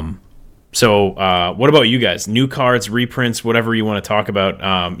 So what about you guys? New cards, reprints, whatever you want to talk about.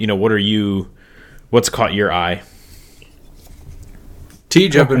 What's caught your eye?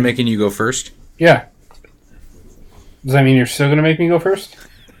 Tej, I've been making you go first. Yeah. Does that mean you're still going to make me go first?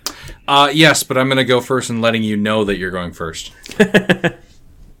 Yes, but I'm going to go first and letting you know that you're going first.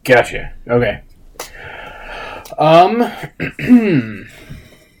 Gotcha. Okay.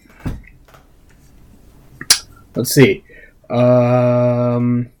 Let's see.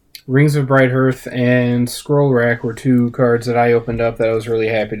 Rings of Brighthearth and Scroll Rack were two cards that I opened up that I was really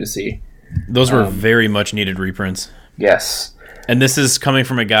happy to see. Those were very much needed reprints. Yes. And this is coming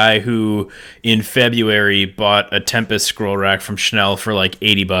from a guy who, in February, bought a Tempest Scroll Rack from Schnell for like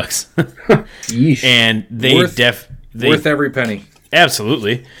 $80. Yeesh. And worth every penny.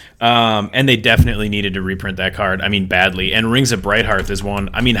 Absolutely. And they definitely needed to reprint that card. I mean, badly. And Rings of Brighthearth is one.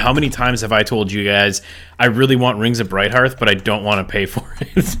 I mean, how many times have I told you guys, I really want Rings of Brighthearth, but I don't want to pay for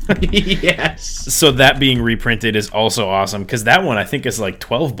it? Yes. So that being reprinted is also awesome, because that one I think is like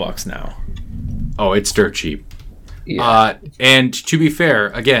 $12 now. Oh, it's dirt cheap. Yeah. And to be fair,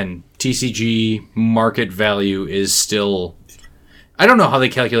 again, TCG market value is still... I don't know how they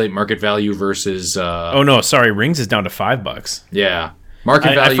calculate market value versus... oh, no, sorry. Rings is down to $5. Yeah.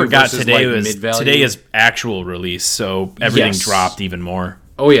 Market value I forgot versus today like was mid-value. Today is actual release, so everything dropped even more.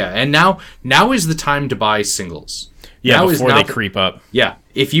 Oh, yeah. And now is the time to buy singles. Yeah, now before they creep up. Yeah.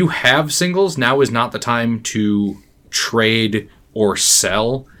 If you have singles, now is not the time to trade or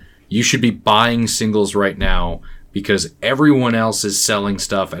sell. You should be buying singles right now, because everyone else is selling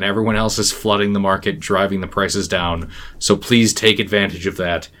stuff and everyone else is flooding the market, driving the prices down. So please take advantage of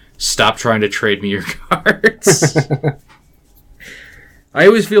that. Stop trying to trade me your cards. I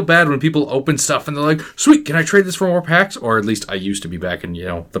always feel bad when people open stuff and they're like, sweet, can I trade this for more packs? Or at least I used to be back in,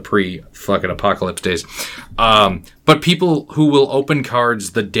 the pre-fucking apocalypse days. But people who will open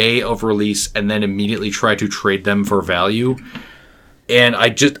cards the day of release and then immediately try to trade them for value... And I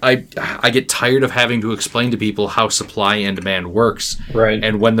get tired of having to explain to people how supply and demand works. Right.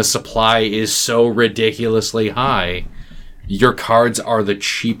 And when the supply is so ridiculously high, your cards are the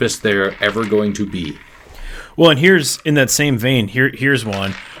cheapest they're ever going to be. Well, and here's, in that same vein, here's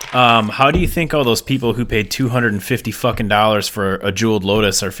one. How do you think all those people who paid $250 fucking dollars for a Jeweled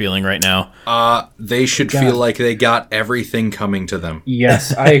Lotus are feeling right now? They should feel like they got everything coming to them.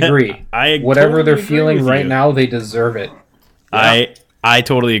 Yes, I agree. Whatever totally they're agree feeling with right you. now, they deserve it. I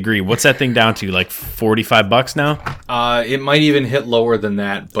totally agree. What's that thing down to? Like $45 now? It might even hit lower than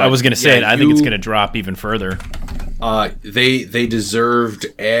that. But I was going to say it. I think it's going to drop even further. They deserved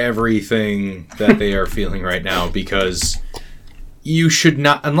everything that they are feeling right now, because you should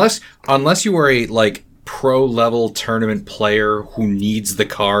not, unless you are a like pro level tournament player who needs the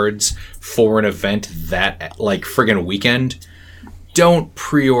cards for an event that like friggin' weekend, don't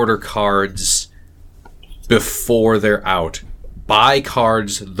pre-order cards before they're out. Buy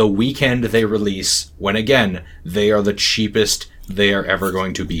cards the weekend they release, when again they are the cheapest they are ever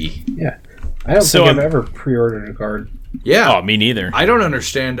going to be. Yeah. I don't think I've ever pre-ordered a card. Yeah. Oh, me neither. I don't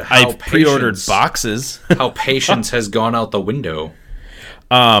understand how I've pre-ordered boxes. how patience has gone out the window.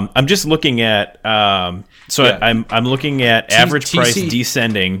 I'm just looking at I'm looking at average price TC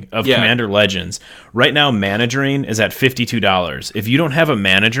descending of Commander Legends. Right now, Mana Drain is at $52. If you don't have a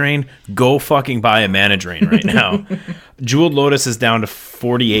Mana Drain, go fucking buy a Mana Drain right now. Jeweled Lotus is down to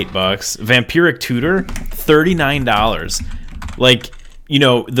 $48. Vampiric Tutor, $39. Like, you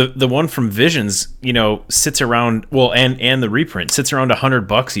know, the one from Visions, you know, sits around, well, and the reprint sits around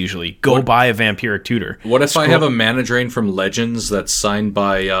 $100 usually. Go buy a Vampiric Tutor. What if I have a Mana Drain from Legends that's signed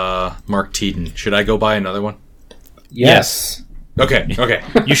by Mark Teaton? Should I go buy another one? Yes. Okay.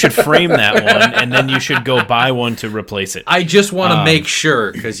 You should frame that one, and then you should go buy one to replace it. I just want to make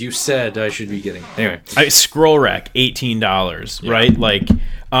sure, because you said I should be getting. Anyway, Scroll Rack, $18, right? Like,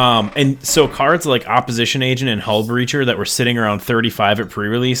 and so cards like Opposition Agent and Hull Breacher that were sitting around $35 at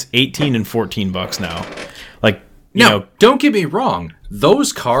pre-release, $18 and $14 now. Like, you know, don't get me wrong.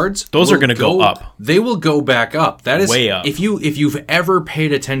 Those cards, those are going to go up. They will go back up. That is way up. If you've ever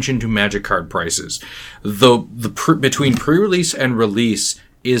paid attention to Magic card prices, between pre-release and release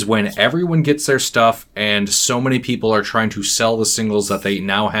is when everyone gets their stuff, and so many people are trying to sell the singles that they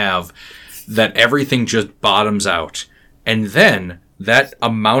now have, that everything just bottoms out, and then that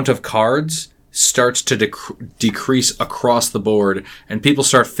amount of cards starts to decrease across the board, and people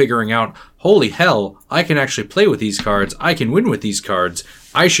start figuring out, holy hell, I can actually play with these cards, I can win with these cards,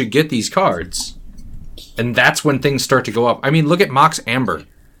 I should get these cards. And that's when things start to go up. I mean, look at Mox Amber.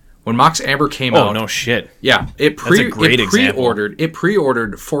 When Mox Amber came out... Oh, no shit. Yeah, That's a great example. It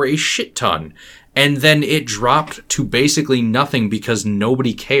pre-ordered for a shit ton, and then it dropped to basically nothing because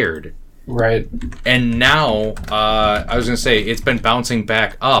nobody cared. Right. And now, I was going to say, it's been bouncing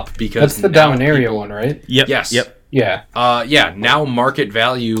back up because... That's the Dominaria one, right? Yep. Yes. Yep. Yeah. Now market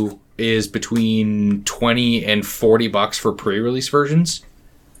value is between $20 and $40 for pre-release versions.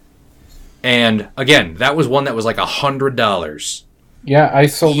 And, again, that was one that was like $100. Yeah, I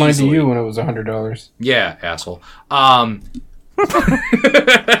sold mine to Easily. you when it was $100. Yeah, asshole.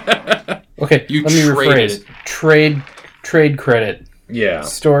 Okay, You let me traded rephrase. Trade credit. Yeah.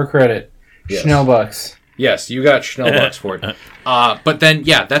 Store credit. Yes. Schnellbucks. Yes, you got Schnellbucks for it. But then,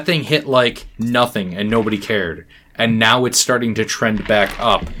 yeah, that thing hit like nothing and nobody cared. And now it's starting to trend back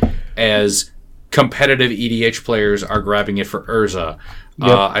up as competitive EDH players are grabbing it for Urza.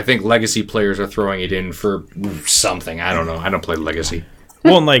 Yep. I think Legacy players are throwing it in for something. I don't know. I don't play Legacy.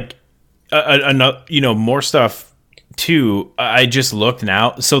 Well, and like, more stuff too. I just looked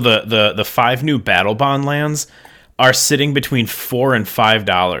now. So the 5 new Battle Bond lands are sitting between $4 and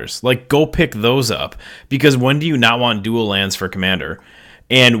 $5. Like, go pick those up, because when do you not want dual lands for Commander?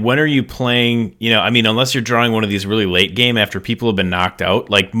 And when are you playing, unless you're drawing one of these really late game after people have been knocked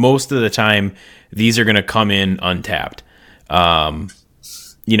out, like most of the time, these are going to come in untapped.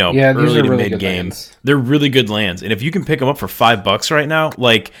 These early are to really mid good game. lands. They're really good lands. And if you can pick them up for $5 right now,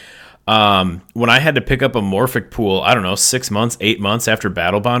 like, when I had to pick up a Morphic Pool, I don't know, 6 months, 8 months after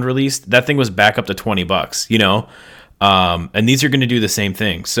Battle Bond released, that thing was back up to $20, and these are going to do the same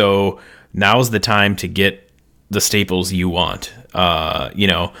thing. So now's the time to get the staples you want,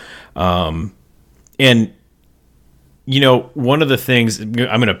 and one of the things, I'm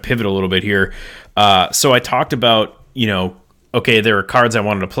going to pivot a little bit here. So I talked about, okay, there are cards I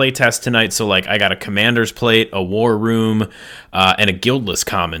wanted to play test tonight. So, like, I got a Commander's Plate, a War Room, and a Guildless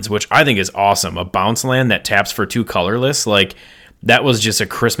Commons, which I think is awesome. A bounce land that taps for 2 colorless. Like, that was just a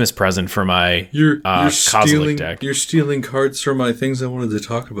Christmas present for my Kozilek deck. You're stealing cards from my things I wanted to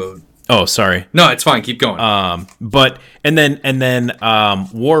talk about. Oh, sorry. No, it's fine. Keep going. But then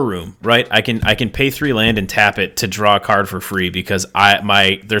War Room, right? I can pay 3 land and tap it to draw a card for free because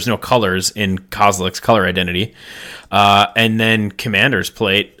there's no colors in Kozilek's color identity. And then Commander's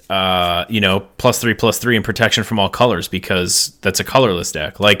Plate, +3/+3 and protection from all colors because that's a colorless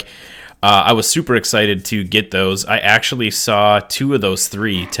deck. Like, I was super excited to get those. I actually saw 2 of those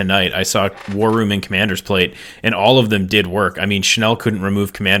 3 tonight. I saw War Room and Commander's Plate, and all of them did work. I mean, Schnell couldn't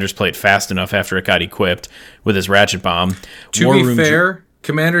remove Commander's Plate fast enough after it got equipped with his Ratchet Bomb. To be fair,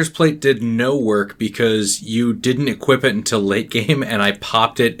 Commander's Plate did no work because you didn't equip it until late game, and I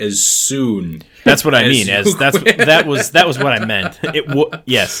popped it as soon. That's what I mean. That was what I meant.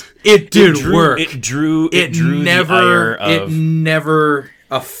 Yes, it did work. It drew the ire of... It never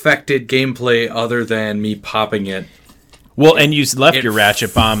affected gameplay other than me popping it. Well, and you left your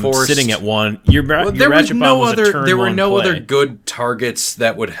Ratchet Bomb sitting at 1. Your Ratchet Bomb was a turn There were 1 no play. other good targets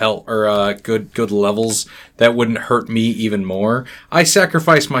that would help, or good levels that wouldn't hurt me even more. I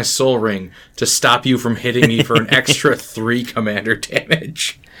sacrificed my Soul Ring to stop you from hitting me for an extra 3 commander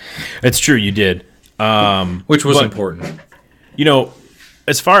damage. It's true, you did. Which was important.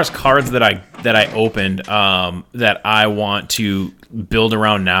 As far as cards that I opened that I want to build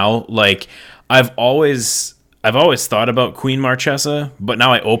around now, like I've always thought about Queen Marchesa, but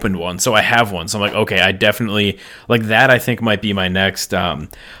now I opened one, so I have one. So I'm like, okay, I definitely like that. I think might be my next. I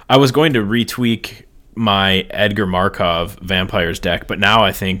was going to retweak my Edgar Markov Vampires deck, but now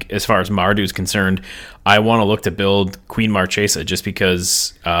I think, as far as Mardu's concerned, I want to look to build Queen Marchesa just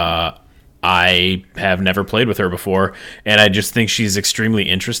because I have never played with her before, and I just think she's extremely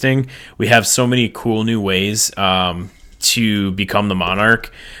interesting. We have so many cool new ways to become the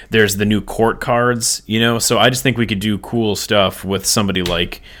Monarch. There's the new court cards, so I just think we could do cool stuff with somebody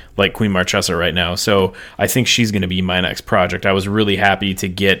like Queen Marchesa right now. So I think she's going to be my next project. I was really happy to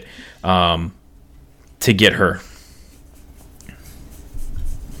get her.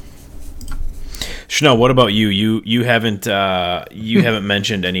 Schnell, what about you? You haven't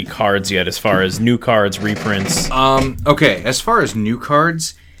mentioned any cards yet as far as new cards, reprints. Okay, as far as new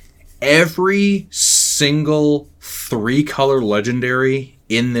cards, every single 3-color legendary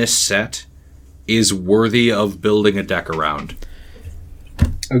in this set is worthy of building a deck around.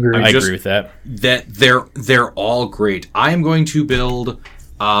 Agreed. I agree with that. That they're all great. I am going to build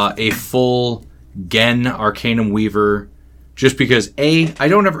a full Gen Arcanum Weaver. Just because I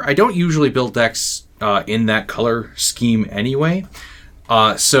don't usually build decks in that color scheme anyway.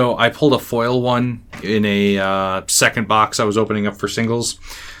 So I pulled a foil one in a second box I was opening up for singles.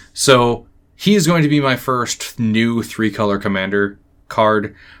 So he is going to be my first new 3-color commander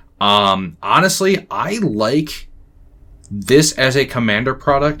card. Honestly, I like this as a commander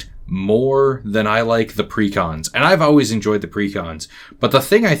product more than I like the precons. And I've always enjoyed the precons. But the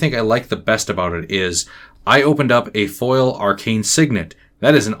thing I think I like the best about it is I opened up a foil Arcane Signet.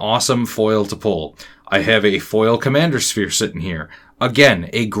 That is an awesome foil to pull. I have a foil Commander Sphere sitting here. Again,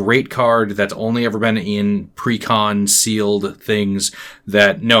 a great card that's only ever been in precon sealed things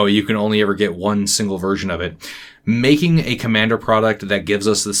that, no, you can only ever get one single version of it. Making a commander product that gives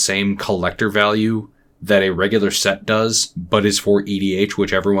us the same collector value that a regular set does, but is for EDH,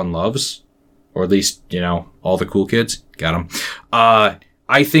 which everyone loves. Or at least, all the cool kids. Got them.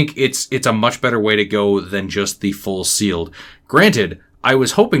 I think it's a much better way to go than just the full sealed. Granted, I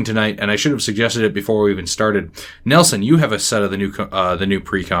was hoping tonight, and I should have suggested it before we even started. Nelson, you have a set of the new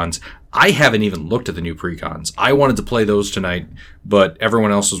precons. I haven't even looked at the new precons. I wanted to play those tonight, but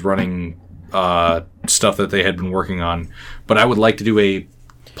everyone else was running stuff that they had been working on. But I would like to do a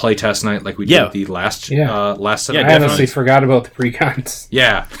playtest night like we did the last set. I honestly forgot about the precons.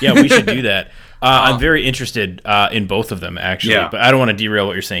 Yeah, we should do that. I'm very interested in both of them, actually, but I don't want to derail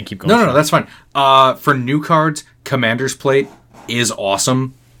what you're saying. Keep going. No, that's fine. For new cards, Commander's Plate is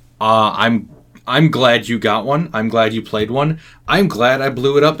awesome. I'm glad you got one. I'm glad you played one. I'm glad I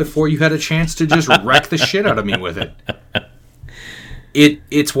blew it up before you had a chance to just wreck the shit out of me with it.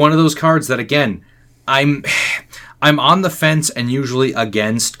 It's one of those cards that, again, I'm on the fence and usually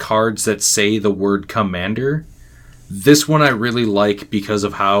against cards that say the word commander. This one I really like because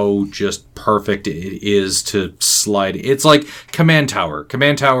of how just perfect it is to slide. It's like Command Tower.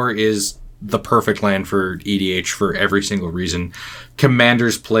 Command Tower is the perfect land for EDH for every single reason.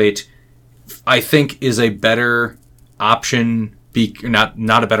 Commander's Plate, I think, is a better option.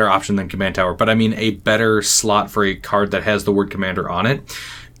 Not a better option than Command Tower, but I mean a better slot for a card that has the word commander on it,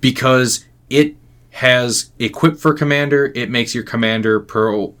 because it has equip for commander. It makes your commander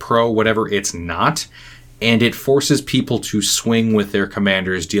pro whatever it's not. And it forces people to swing with their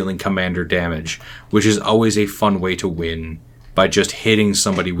commanders, dealing commander damage, which is always a fun way to win, by just hitting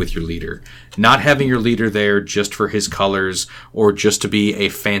somebody with your leader. Not having your leader there just for his colors, or just to be a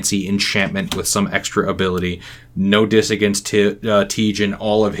fancy enchantment with some extra ability. No diss against Tej and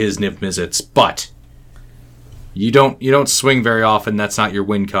all of his Niv-Mizzets, but You don't swing very often. That's not your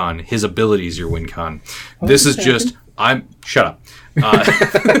win con. His ability is your win con. This is just shut up.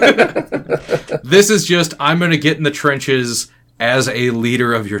 This is just I'm going to get in the trenches as a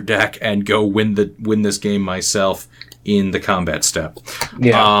leader of your deck and go win this game myself in the combat step.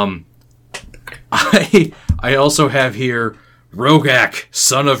 Yeah. I also have here Rogak,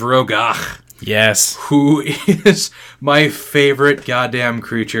 son of Rogach. Yes. Who is my favorite goddamn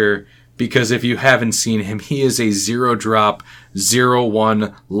creature, because if you haven't seen him, he is a 0-drop,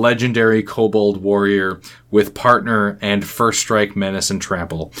 0/1 legendary kobold warrior with partner and first strike, menace, and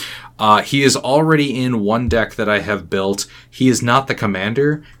trample. He is already in one deck that I have built. He is not the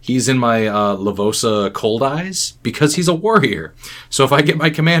commander. He's in my Lavosa Cold Eyes because he's a warrior. So if I get my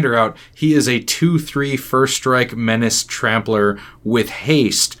commander out, he is a 2/3 first strike, menace, trampler with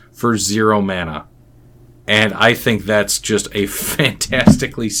haste for 0 mana. And I think that's just a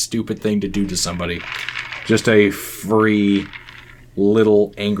fantastically stupid thing to do to somebody. Just a free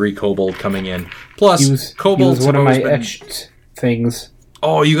little angry kobold coming in. Plus, kobolds he was one of my been... etched things.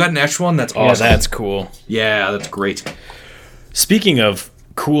 Oh, you got an etched one? That's awesome. Yeah, that's cool. Yeah, that's great. Speaking of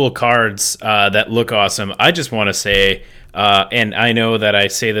cool cards that look awesome, I just want to say, and I know that I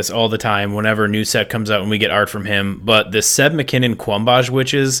say this all the time whenever a new set comes out and we get art from him, but the Seb McKinnon Quambage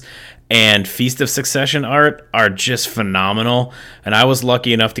Witches and Feast of Succession art are just phenomenal, and I was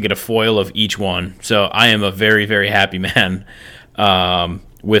lucky enough to get a foil of each one, so I am a very, very happy man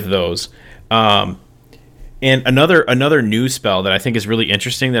with those. And another new spell that I think is really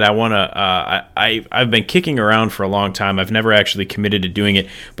interesting that I want to I've been kicking around for a long time. I've never actually committed to doing it,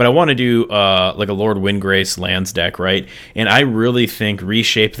 but I want to do like a Lord Windgrace lands deck, right? And I really think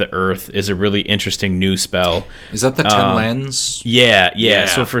Reshape the Earth is a really interesting new spell. Is that the 10 lands? Yeah.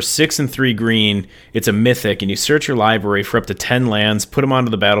 So for 6 and 3 green, it's a mythic, and you search your library for up to 10 lands, put them onto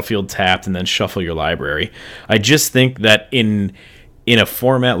the battlefield tapped, and then shuffle your library. I just think that in a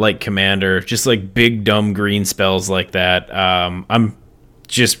format like Commander, just like big dumb green spells like that, I'm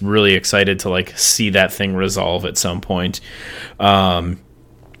just really excited to like see that thing resolve at some point. And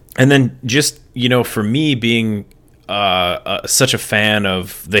then just, for me being such a fan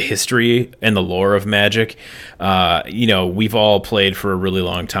of the history and the lore of Magic, we've all played for a really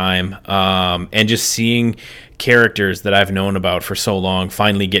long time, and just seeing characters that I've known about for so long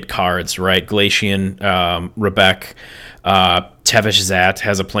finally get cards, right? Glacian, Rebek, Tevesh Zat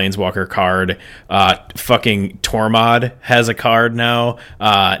has a Planeswalker card. Fucking Tormod has a card now.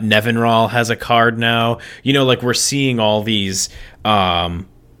 Nevinral has a card now. We're seeing all these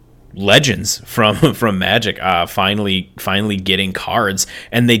legends from Magic finally getting cards,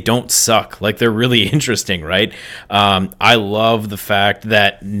 and they don't suck. Like, they're really interesting, right? I love the fact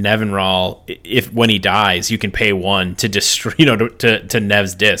that Nevinral, if when he dies, you can pay 1 to destroy, to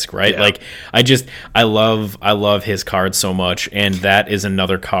Nev's disc, right? Yeah. Like, I love his card so much, and that is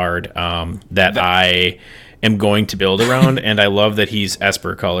another card that I am going to build around, and I love that he's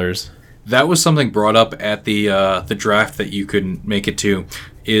Esper colors. That was something brought up at the draft that you couldn't make it to,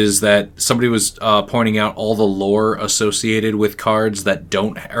 is that somebody was pointing out all the lore associated with cards that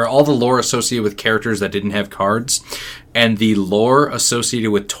don't, or all the lore associated with characters that didn't have cards, and the lore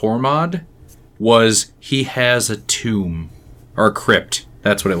associated with Tormod was he has a tomb, or a crypt.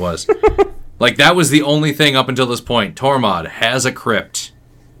 That's what it was. Like, that was the only thing up until this point. Tormod has a crypt.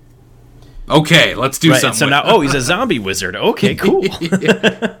 Okay, let's do something. So now, he's a zombie wizard. Okay, cool.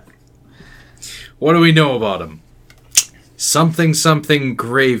 What do we know about him? Something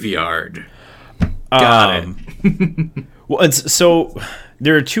graveyard. Got it. Well, so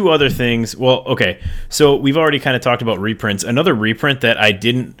there are 2 other things. Well, okay. So we've already kind of talked about reprints. Another reprint that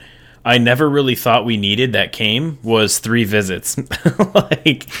I never really thought we needed that came was 3 Visits.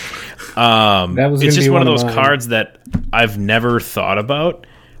 Like, it's just one of those cards that I've never thought about.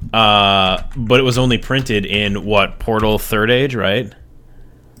 But it was only printed in Portal Third Age, right?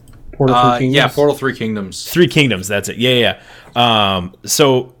 Portal 3 Kingdoms? Yeah, Portal 3 Kingdoms. 3 Kingdoms, that's it. Yeah.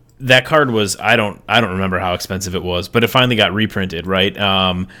 So that card was, I don't remember how expensive it was, but it finally got reprinted, right?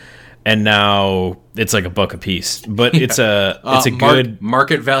 And now it's like $1 a piece. But it's a good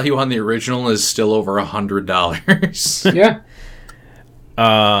market value on the original is still over $100. Yeah.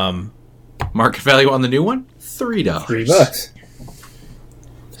 Market value on the new one? $3. $3.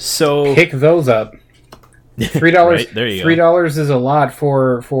 So pick those up. $3. Right, there you go. $3 is a lot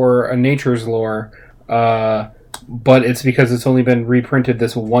for a Nature's Lore, but it's because it's only been reprinted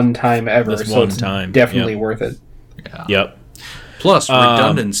this one time ever, so it's definitely worth it. Yeah. Yep. Plus,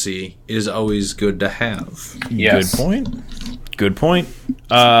 redundancy is always good to have. Yes. Good point.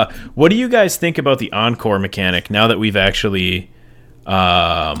 What do you guys think about the Encore mechanic now that we've actually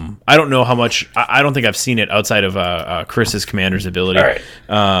I don't know how much. I don't think I've seen it outside of Chris's Commander's ability. All right.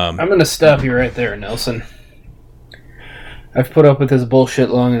 I'm going to stop you right there, Nelson. I've put up with this bullshit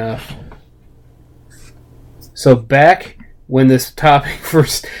long enough. So back when this topic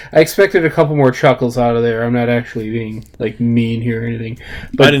first, I expected a couple more chuckles out of there. I'm not actually being like mean here or anything.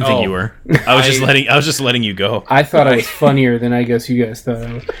 But I didn't think you were. I was just letting you go. I thought I was funnier than I guess you guys thought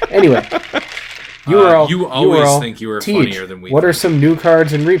I was. Anyway, you always think you were Teach, funnier than we. What are some new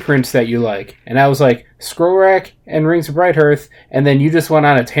cards and reprints that you like? And I was like, Scroll Rack and Rings of Brighthearth, and then you just went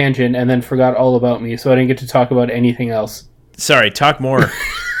on a tangent and then forgot all about me, so I didn't get to talk about anything else. Sorry, talk more.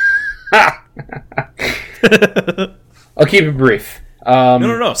 I'll keep it brief.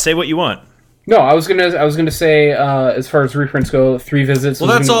 No. Say what you want. No, I was gonna say as far as reprints go, 3 visits. Well,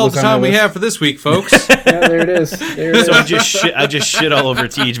 that's all the time we have for this week, folks. Yeah, there it is. So I just shit all over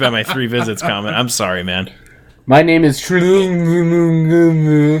Teach by my 3 visits comment. I'm sorry, man. My name is Hello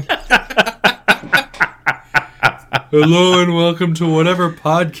and welcome to whatever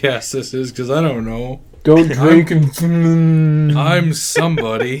podcast this is, because I don't know. Don't drink and... I'm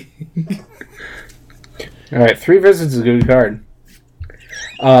somebody. Alright, 3 visits is a good card.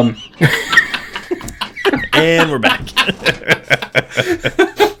 And we're back.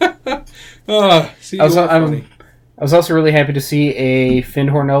 I was also really happy to see a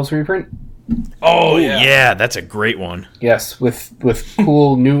Fyndhorn Elves reprint. Oh, yeah, that's a great one. Yes, with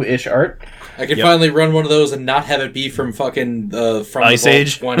cool new-ish art. I can finally run one of those and not have it be from fucking from Ice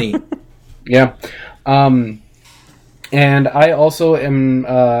Age 20. Yeah. And I also am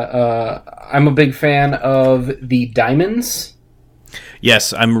I'm a big fan of the diamonds.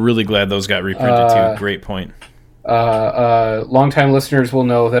 Yes, I'm really glad those got reprinted too. Great point. Longtime listeners will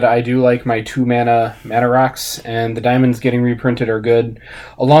know that I do like my 2-mana rocks, and the diamonds getting reprinted are good.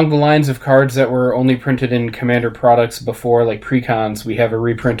 Along the lines of cards that were only printed in Commander products before, like precons, we have a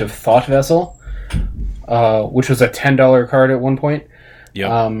reprint of Thought Vessel, which was a $10 card at one point.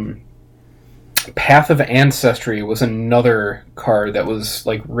 Yep. Path of Ancestry was another card that was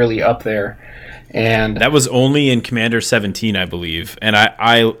like really up there, and that was only in Commander 17, I believe, and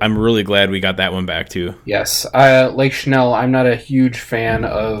I'm really glad we got that one back too. Yes, like Schnell, I'm not a huge fan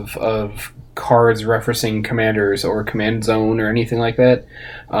of cards referencing commanders or command zone or anything like that.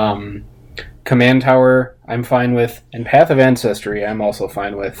 Command Tower, I'm fine with, and Path of Ancestry, I'm also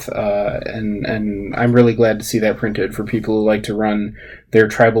fine with, and I'm really glad to see that printed for people who like to run their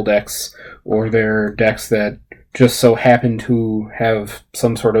tribal decks or their decks that just so happen to have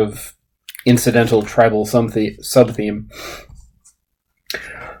some sort of incidental tribal sub-theme.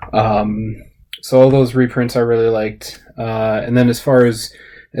 So all those reprints I really liked. And then as far as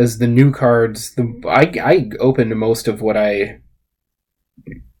the new cards, I opened most of what I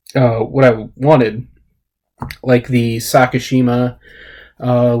wanted, like the Sakashima,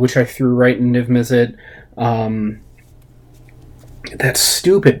 which I threw right in Niv Mizzet. That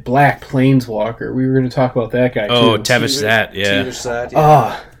stupid black planeswalker. We were going to talk about that guy too. Oh, Tevesh Zat, yeah. Tevesh Zat,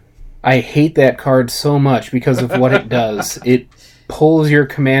 yeah. I hate that card so much because of what it does. It pulls your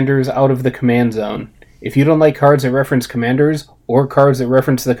commanders out of the command zone. If you don't like cards that reference commanders or cards that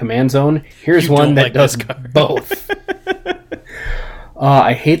reference the command zone, here's one that does both.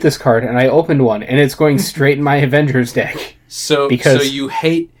 I hate this card, and I opened one, and it's going straight in my Avengers deck. So you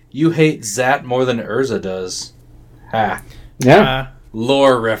hate Zat more than Urza does. Ha. Yeah.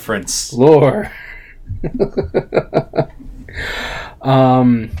 Lore reference. Lore.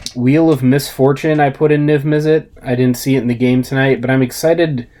 Wheel of Misfortune I put in Niv Mizzet. I didn't see it in the game tonight, but I'm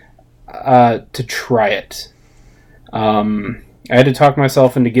excited to try it. I had to talk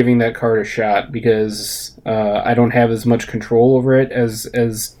myself into giving that card a shot because I don't have as much control over it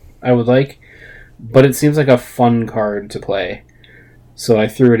as I would like, but it seems like a fun card to play. So I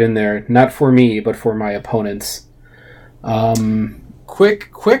threw it in there, not for me, but for my opponents.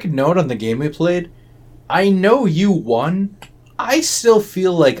 Quick note on the game we played. I know you won. I still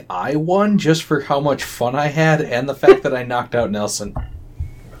feel like I won just for how much fun I had and the fact that I knocked out Nelson.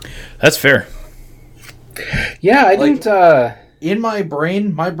 That's fair. Yeah, I didn't... In my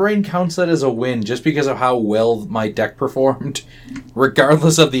brain counts that as a win just because of how well my deck performed,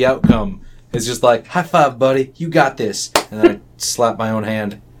 regardless of the outcome. It's just like, high five, buddy, you got this. And then I slap my own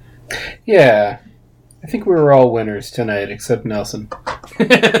hand. Yeah. I think we were all winners tonight, except Nelson.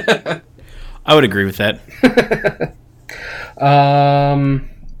 I would agree with that.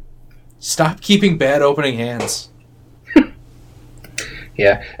 Stop keeping bad opening hands.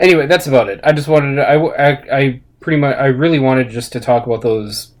 Yeah. Anyway, that's about it. I just wanted to, I really wanted just to talk about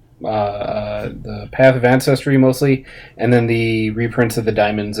those, the Path of Ancestry mostly, and then the reprints of the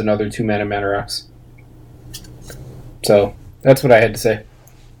Diamonds and other 2-mana rocks. So, That's what I had to say.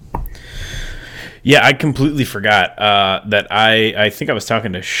 Yeah, I completely forgot that I think I was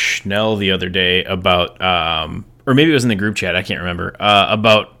talking to Schnell the other day about, or maybe it was in the group chat, I can't remember,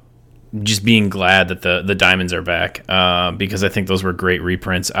 about just being glad that the diamonds are back, because I think those were great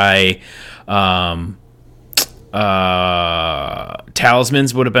reprints. Talismans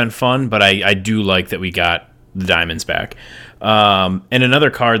would have been fun, but I do like that we got the diamonds back. And another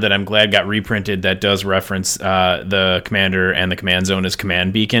card that I'm glad got reprinted that does reference the commander and the command zone is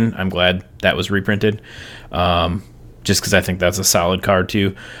Command Beacon. I'm glad that was reprinted, just because I think that's a solid card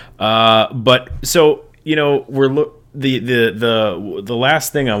too. But so we're the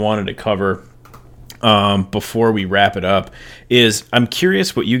last thing I wanted to cover before we wrap it up is I'm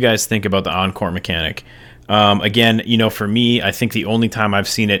curious what you guys think about the Encore mechanic. Again, for me, I think the only time I've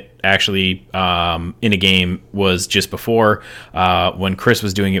seen it actually in a game was just before when Chris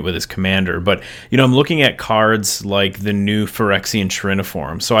was doing it with his commander. But, I'm looking at cards like the new Phyrexian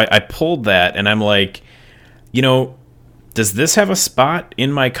Triniform. So I pulled that and I'm like, does this have a spot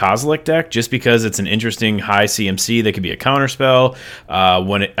in my Kozilek deck just because it's an interesting high CMC that could be a counterspell?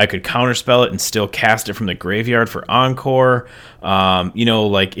 I could counterspell it and still cast it from the graveyard for Encore.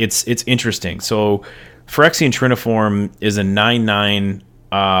 It's interesting. So Phyrexian Triniform is a 9/9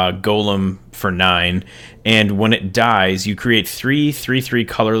 golem for 9, and when it dies, you create 3/3/3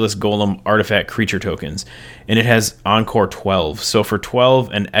 colorless golem artifact creature tokens, and it has Encore 12. So for 12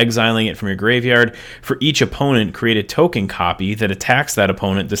 and exiling it from your graveyard, for each opponent, create a token copy that attacks that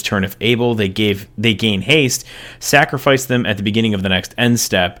opponent this turn. If able, they gain haste, sacrifice them at the beginning of the next end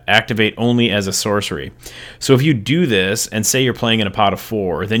step, activate only as a sorcery. So if you do this, and say you're playing in a pot of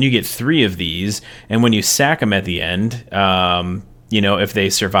 4, then you get 3 of these, and when you sack them at the end, if they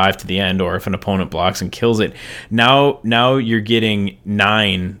survive to the end, or if an opponent blocks and kills it, now you're getting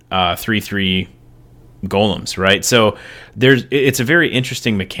 9 3/3 golems, right? So it's a very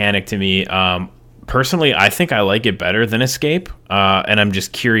interesting mechanic to me. Personally, I think I like it better than Escape, and I'm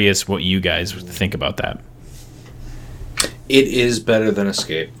just curious what you guys think about that. It is better than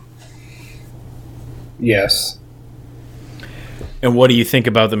Escape. Yes. And what do you think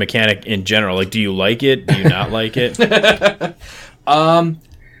about the mechanic in general? Like, do you like it? Do you not like it?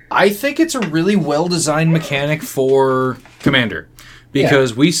 I think it's a really well-designed mechanic for Commander.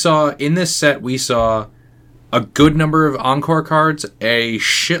 Because we saw, in this set, a good number of Encore cards, a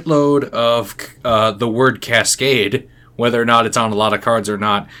shitload of the word Cascade, whether or not it's on a lot of cards or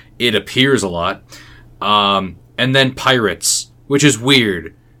not, it appears a lot. And then Pirates, which is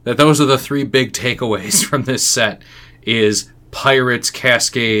weird. That those are the 3 big takeaways from this set, is Pirates,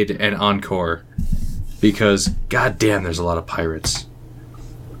 Cascade, and Encore. Because, goddamn, there's a lot of Pirates.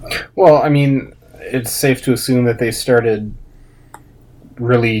 Well, I mean, it's safe to assume that they started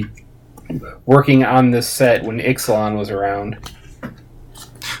really working on this set when Ixalan was around.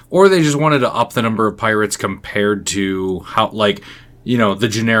 Or they just wanted to up the number of pirates compared to how, the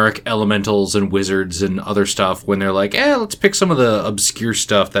generic elementals and wizards and other stuff, when they're like, let's pick some of the obscure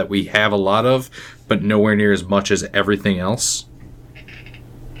stuff that we have a lot of, but nowhere near as much as everything else.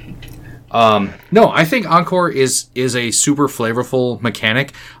 No, I think Encore is a super flavorful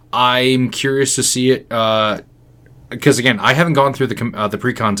mechanic. I'm curious to see it, because again, I haven't gone through the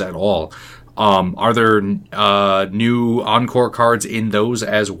precons at all. Are there new Encore cards in those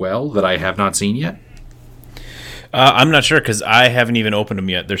as well that I have not seen yet? I'm not sure because I haven't even opened them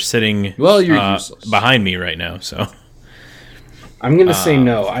yet. They're sitting you're useless. Behind me right now. So I'm going to say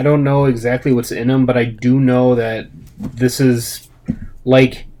no. I don't know exactly what's in them, but I do know that this is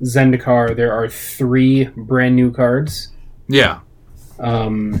like Zendikar. There are 3 brand new cards. Yeah.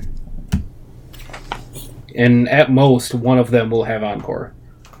 And at most, one of them will have Encore.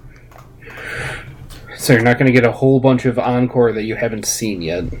 So you're not going to get a whole bunch of Encore that you haven't seen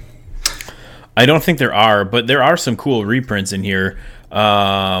yet. I don't think there are, but there are some cool reprints in here,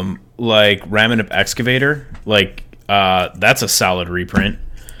 like Raminip Excavator. That's a solid reprint.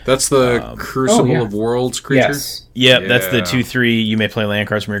 That's the Crucible of Worlds creature? Yes. Yep, that's the 2/3. You may play land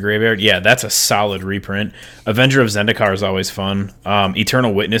cards from your graveyard. Yeah, that's a solid reprint. Avenger of Zendikar is always fun.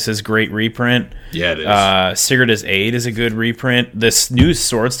 Eternal Witness is great reprint. Yeah, it is. Sigurd's Aid is a good reprint. This new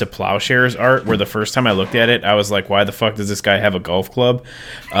Swords to Plowshares art, where the first time I looked at it, I was like, why the fuck does this guy have a golf club?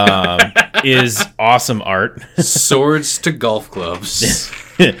 Is awesome art. Swords to golf clubs.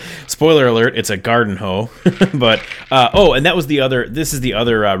 Spoiler alert, it's a garden hoe. But and that was this is the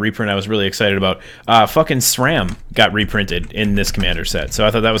other reprint I was really excited about. Fucking SRAM got reprinted in this commander set. So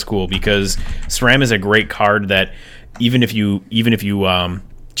I thought that was cool because SRAM is a great card that even if you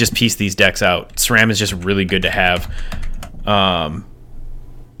just piece these decks out, SRAM is just really good to have.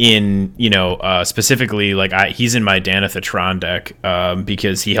 in specifically like he's in my Danitha Tron deck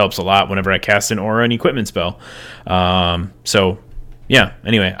because he helps a lot whenever I cast an aura and equipment spell. So yeah,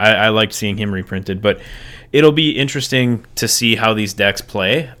 anyway, I liked seeing him reprinted, but it'll be interesting to see how these decks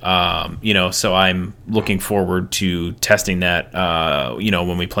play. So I'm looking forward to testing that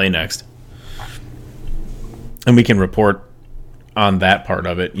when we play next, and we can report on that part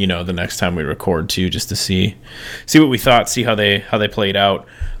of it, the next time we record too, just to see what we thought, see how they played out.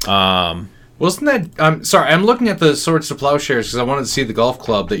 Wasn't that? I'm sorry, I'm looking at the Swords to Plowshares because I wanted to see the golf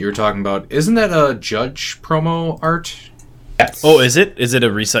club that you were talking about. Isn't that a Judge promo art? Yes. Oh, is it? Is it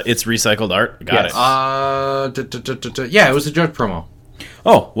it's recycled art? Got it. Yeah, it was a Judge promo.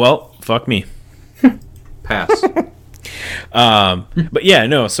 Oh well, fuck me. Pass. But yeah,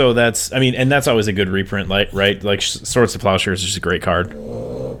 no. So that's and that's always a good reprint, right? Like Swords to Plowshares is just a great card.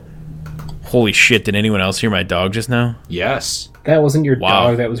 Holy shit! Did anyone else hear my dog just now? Yes. That wasn't your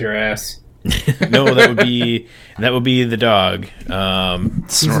dog. That was your ass. No, that would be the dog.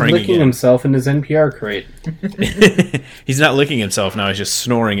 He's licking himself in his NPR crate. He's not licking himself now. He's just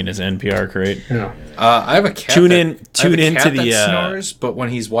snoring in his NPR crate. Yeah. I have a cat. Tune in to the snores, but when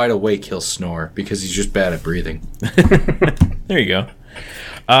he's wide awake, he'll snore because he's just bad at breathing. There you go.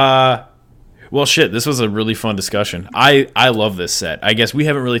 Well, shit, this was a really fun discussion. I love this set. I guess we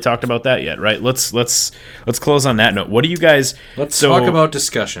haven't really talked about that yet, right? Let's close on that note. What do you guys? Let's talk about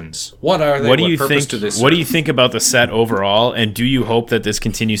discussions. What are they? What do you think? What do you think about the set overall? And do you hope that this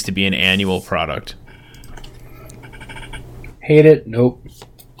continues to be an annual product? Hate it. Nope.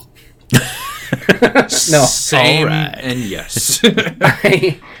 No. Same right. And yes.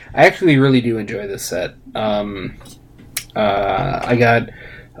 I actually really do enjoy this set. I got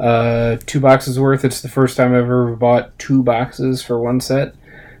 2 boxes worth. It's the first time I've ever bought 2 boxes for one set.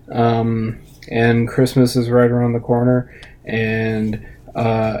 And Christmas is right around the corner. And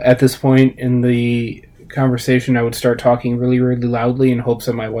at this point in the conversation, I would start talking really, really loudly in hopes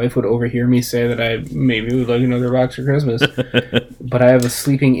that my wife would overhear me say that I maybe would like another box for Christmas. But I have a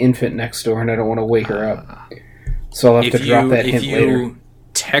sleeping infant next door, and I don't want to wake her up. So I'll have to drop that hint later. If you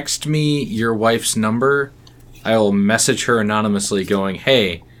text me your wife's number, I will message her anonymously going,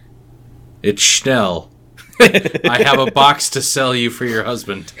 "Hey, it's Schnell. I have a box to sell you for your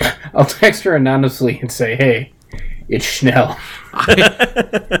husband." I'll text her anonymously and say, "Hey, it's Schnell."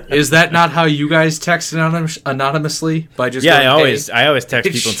 Is that not how you guys text anonymously? By just I going, always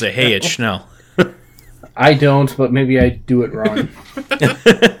text people and say, "Hey, it's Schnell." I don't, but maybe I do it wrong.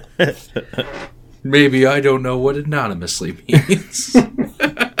 Maybe I don't know what anonymously means.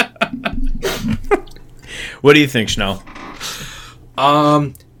 What do you think, Schnell?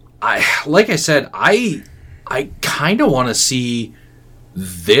 Like I said, I kind of want to see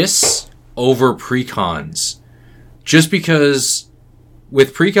this over precons. Just because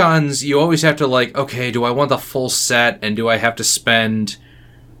with precons, you always have to okay, do I want the full set, and do I have to spend,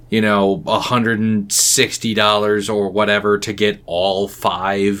 $160 or whatever to get all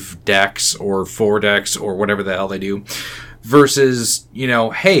 5 decks or 4 decks or whatever the hell they do, versus,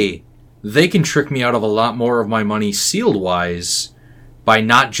 hey, they can trick me out of a lot more of my money sealed-wise by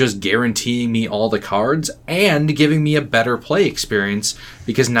not just guaranteeing me all the cards and giving me a better play experience,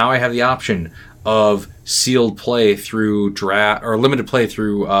 because now I have the option of sealed play through draft or limited play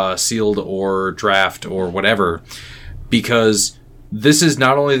through sealed or draft or whatever, because this is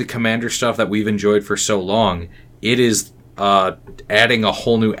not only the Commander stuff that we've enjoyed for so long, it is adding a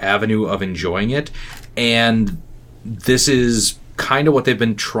whole new avenue of enjoying it, and this is kind of what they've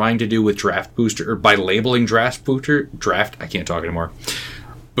been trying to do with Draft Booster, or by labeling Draft Booster. I can't talk anymore.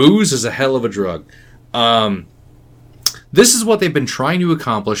 Booze is a hell of a drug. This is what they've been trying to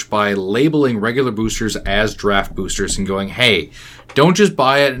accomplish by labeling regular boosters as draft boosters and going, hey, don't just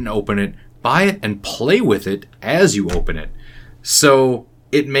buy it and open it. Buy it and play with it as you open it. So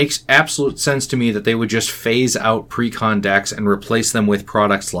it makes absolute sense to me that they would just phase out pre-con decks and replace them with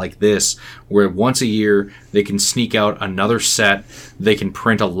products like this, where once a year they can sneak out another set, they can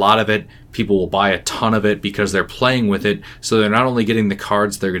print a lot of it, people will buy a ton of it because they're playing with it, so they're not only getting the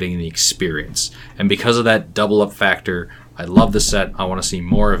cards, they're getting the experience. And because of that double up factor, I love the set, I want to see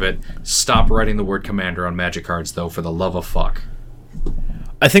more of it. Stop writing the word Commander on Magic cards, though, for the love of fuck.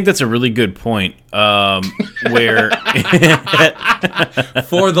 I think that's a really good point. Where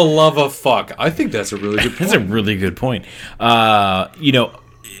for the love of fuck, I think that's a really good point. That's a really good point.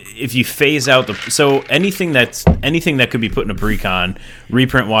 If you phase out anything that could be put in a precon,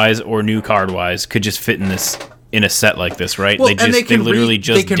 reprint wise or new card wise, could just fit in a set like this, right? Well, they literally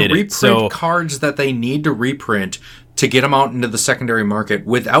just did it. They can reprint cards that they need to reprint to get them out into the secondary market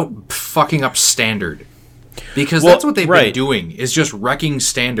without fucking up standard. Because Well, that's what they've been right. doing, is just wrecking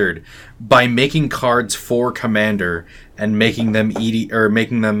Standard by making cards for Commander and making them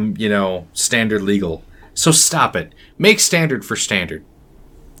Standard legal. So stop it. Make Standard for Standard.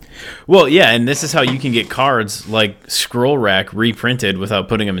 Well, yeah, and this is how you can get cards like Scroll Rack reprinted without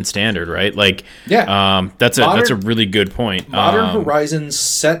putting them in Standard, right? Like, Yeah. that's a really good point. Modern Horizons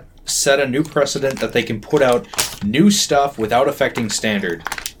set a new precedent that they can put out new stuff without affecting Standard.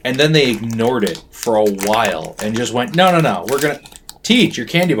 And then they ignored it for a while and just went, no, we're going to... Teach your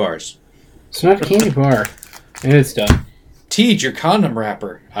candy bars. It's not a candy bar. And it's done. Teach your condom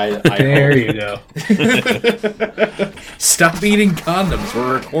wrapper. There you go. Stop eating condoms.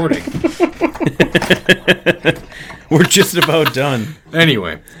 We're recording. We're just about done.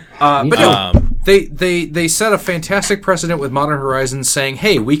 Anyway. But no, they set a fantastic precedent with Modern Horizons saying,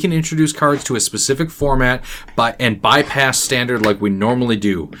 hey, we can introduce cards to a specific format and bypass Standard like we normally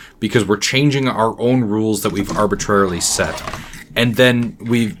do because we're changing our own rules that we've arbitrarily set. And then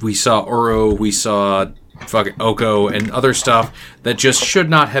we saw Uro, we saw fucking Oko and other stuff that just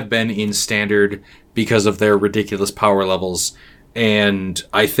should not have been in Standard because of their ridiculous power levels. And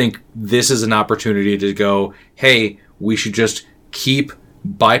I think this is an opportunity to go, hey, we should just keep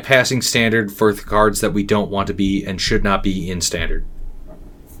bypassing Standard for the cards that we don't want to be and should not be in Standard.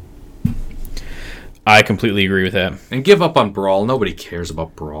 I completely agree with that. And give up on Brawl. Nobody cares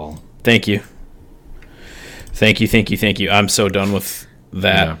about Brawl. Thank you. Thank you. I'm so done with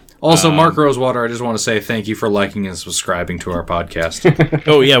that. Yeah. Also, Mark Rosewater, I just want to say thank you for liking and subscribing to our podcast.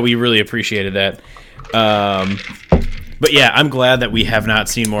 Oh, yeah, we really appreciated that. But yeah, I'm glad that we have not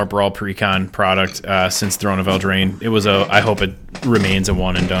seen more Brawl Precon product since Throne of Eldraine. It was I hope it remains a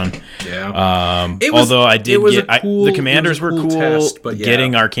one and done. Yeah. Although I did get the commanders were cool cool. test, but yeah.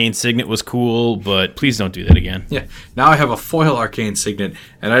 Getting Arcane Signet was cool, but please don't do that again. Yeah. Now I have a foil Arcane Signet,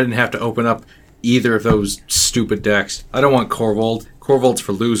 and I didn't have to open up either of those stupid decks. I don't want Korvold. Korvold's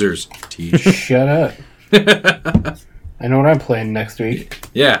for losers. Teach. Shut up. I know what I'm playing next week.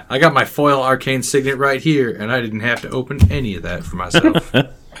 Yeah, I got my foil Arcane Signet right here, and I didn't have to open any of that for myself.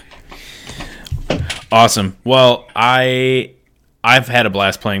 Awesome. Well, I've had a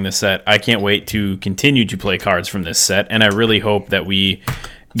blast playing this set. I can't wait to continue to play cards from this set, and I really hope that we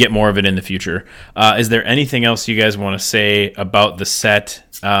get more of it in the future. Is there anything else you guys want to say about the set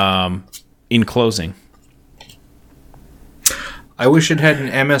in closing? I wish it had an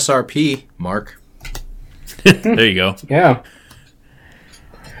MSRP, Mark. There you go. Yeah.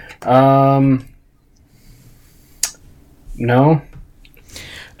 No.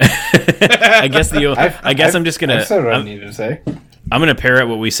 I guess I'm just gonna. I said what I needed to say. I'm gonna parrot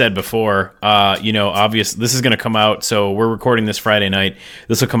what we said before. Obvious. This is gonna come out. So we're recording this Friday night.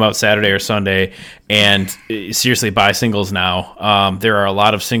 This will come out Saturday or Sunday. And seriously, buy singles now. There are a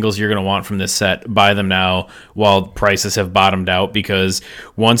lot of singles you're gonna want from this set. Buy them now while prices have bottomed out, because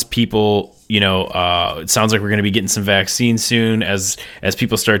once people, it sounds like we're gonna be getting some vaccines soon as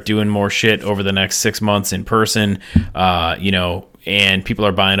people start doing more shit over the next 6 months in person. And people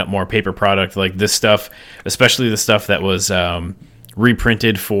are buying up more paper product like this stuff, especially the stuff that was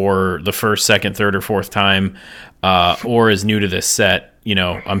reprinted for the first, second, third, or fourth time, or is new to this set.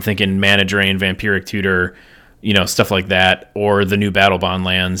 I'm thinking Mana Drain, Vampiric Tutor, stuff like that, or the new Battle Bond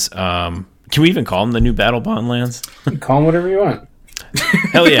lands. Can we even call them the new Battle Bond lands? Call them whatever you want.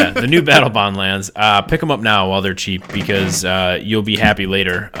 Hell yeah, the new Battle Bond lands. Pick them up now while they're cheap, because you'll be happy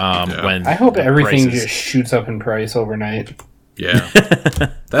later when I hope everything prices just shoots up in price overnight. Yeah.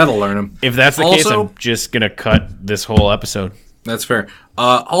 That'll learn them. If that's the case, I'm just going to cut this whole episode. That's fair.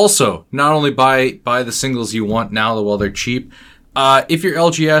 Also, not only buy the singles you want now while they're cheap, if your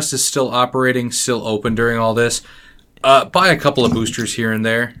LGS is still operating, still open during all this, buy a couple of boosters here and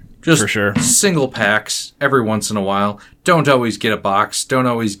there. Just for sure. Single packs every once in a while. Don't always get a box. Don't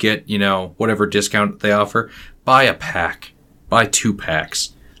always get, whatever discount they offer. Buy a pack. Buy 2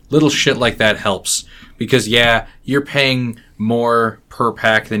 packs. Little shit like that helps. Because, yeah, you're paying more per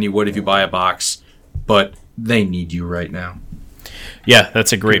pack than you would if you buy a box, but they need you right now. Yeah,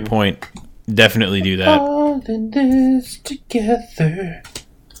 that's a great point. Definitely do that. All in this together.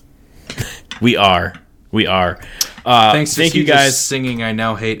 We are. Thanks to thank you guys. Singing I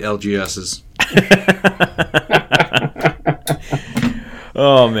Now Hate LGSs.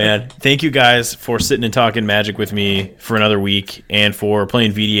 Oh, man. Thank you guys for sitting and talking Magic with me for another week, and for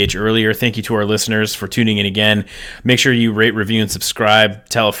playing VDH earlier. Thank you to our listeners for tuning in again. Make sure you rate, review, and subscribe.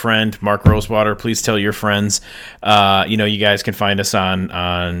 Tell a friend. Mark Rosewater, please tell your friends. You guys can find us on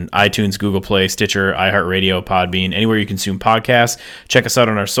iTunes, Google Play, Stitcher, iHeartRadio, Podbean, anywhere you consume podcasts. Check us out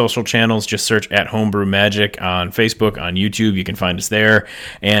on our social channels. Just search at Homebrew Magic on Facebook, on YouTube. You can find us there.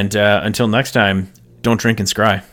 And until next time, don't drink and scry.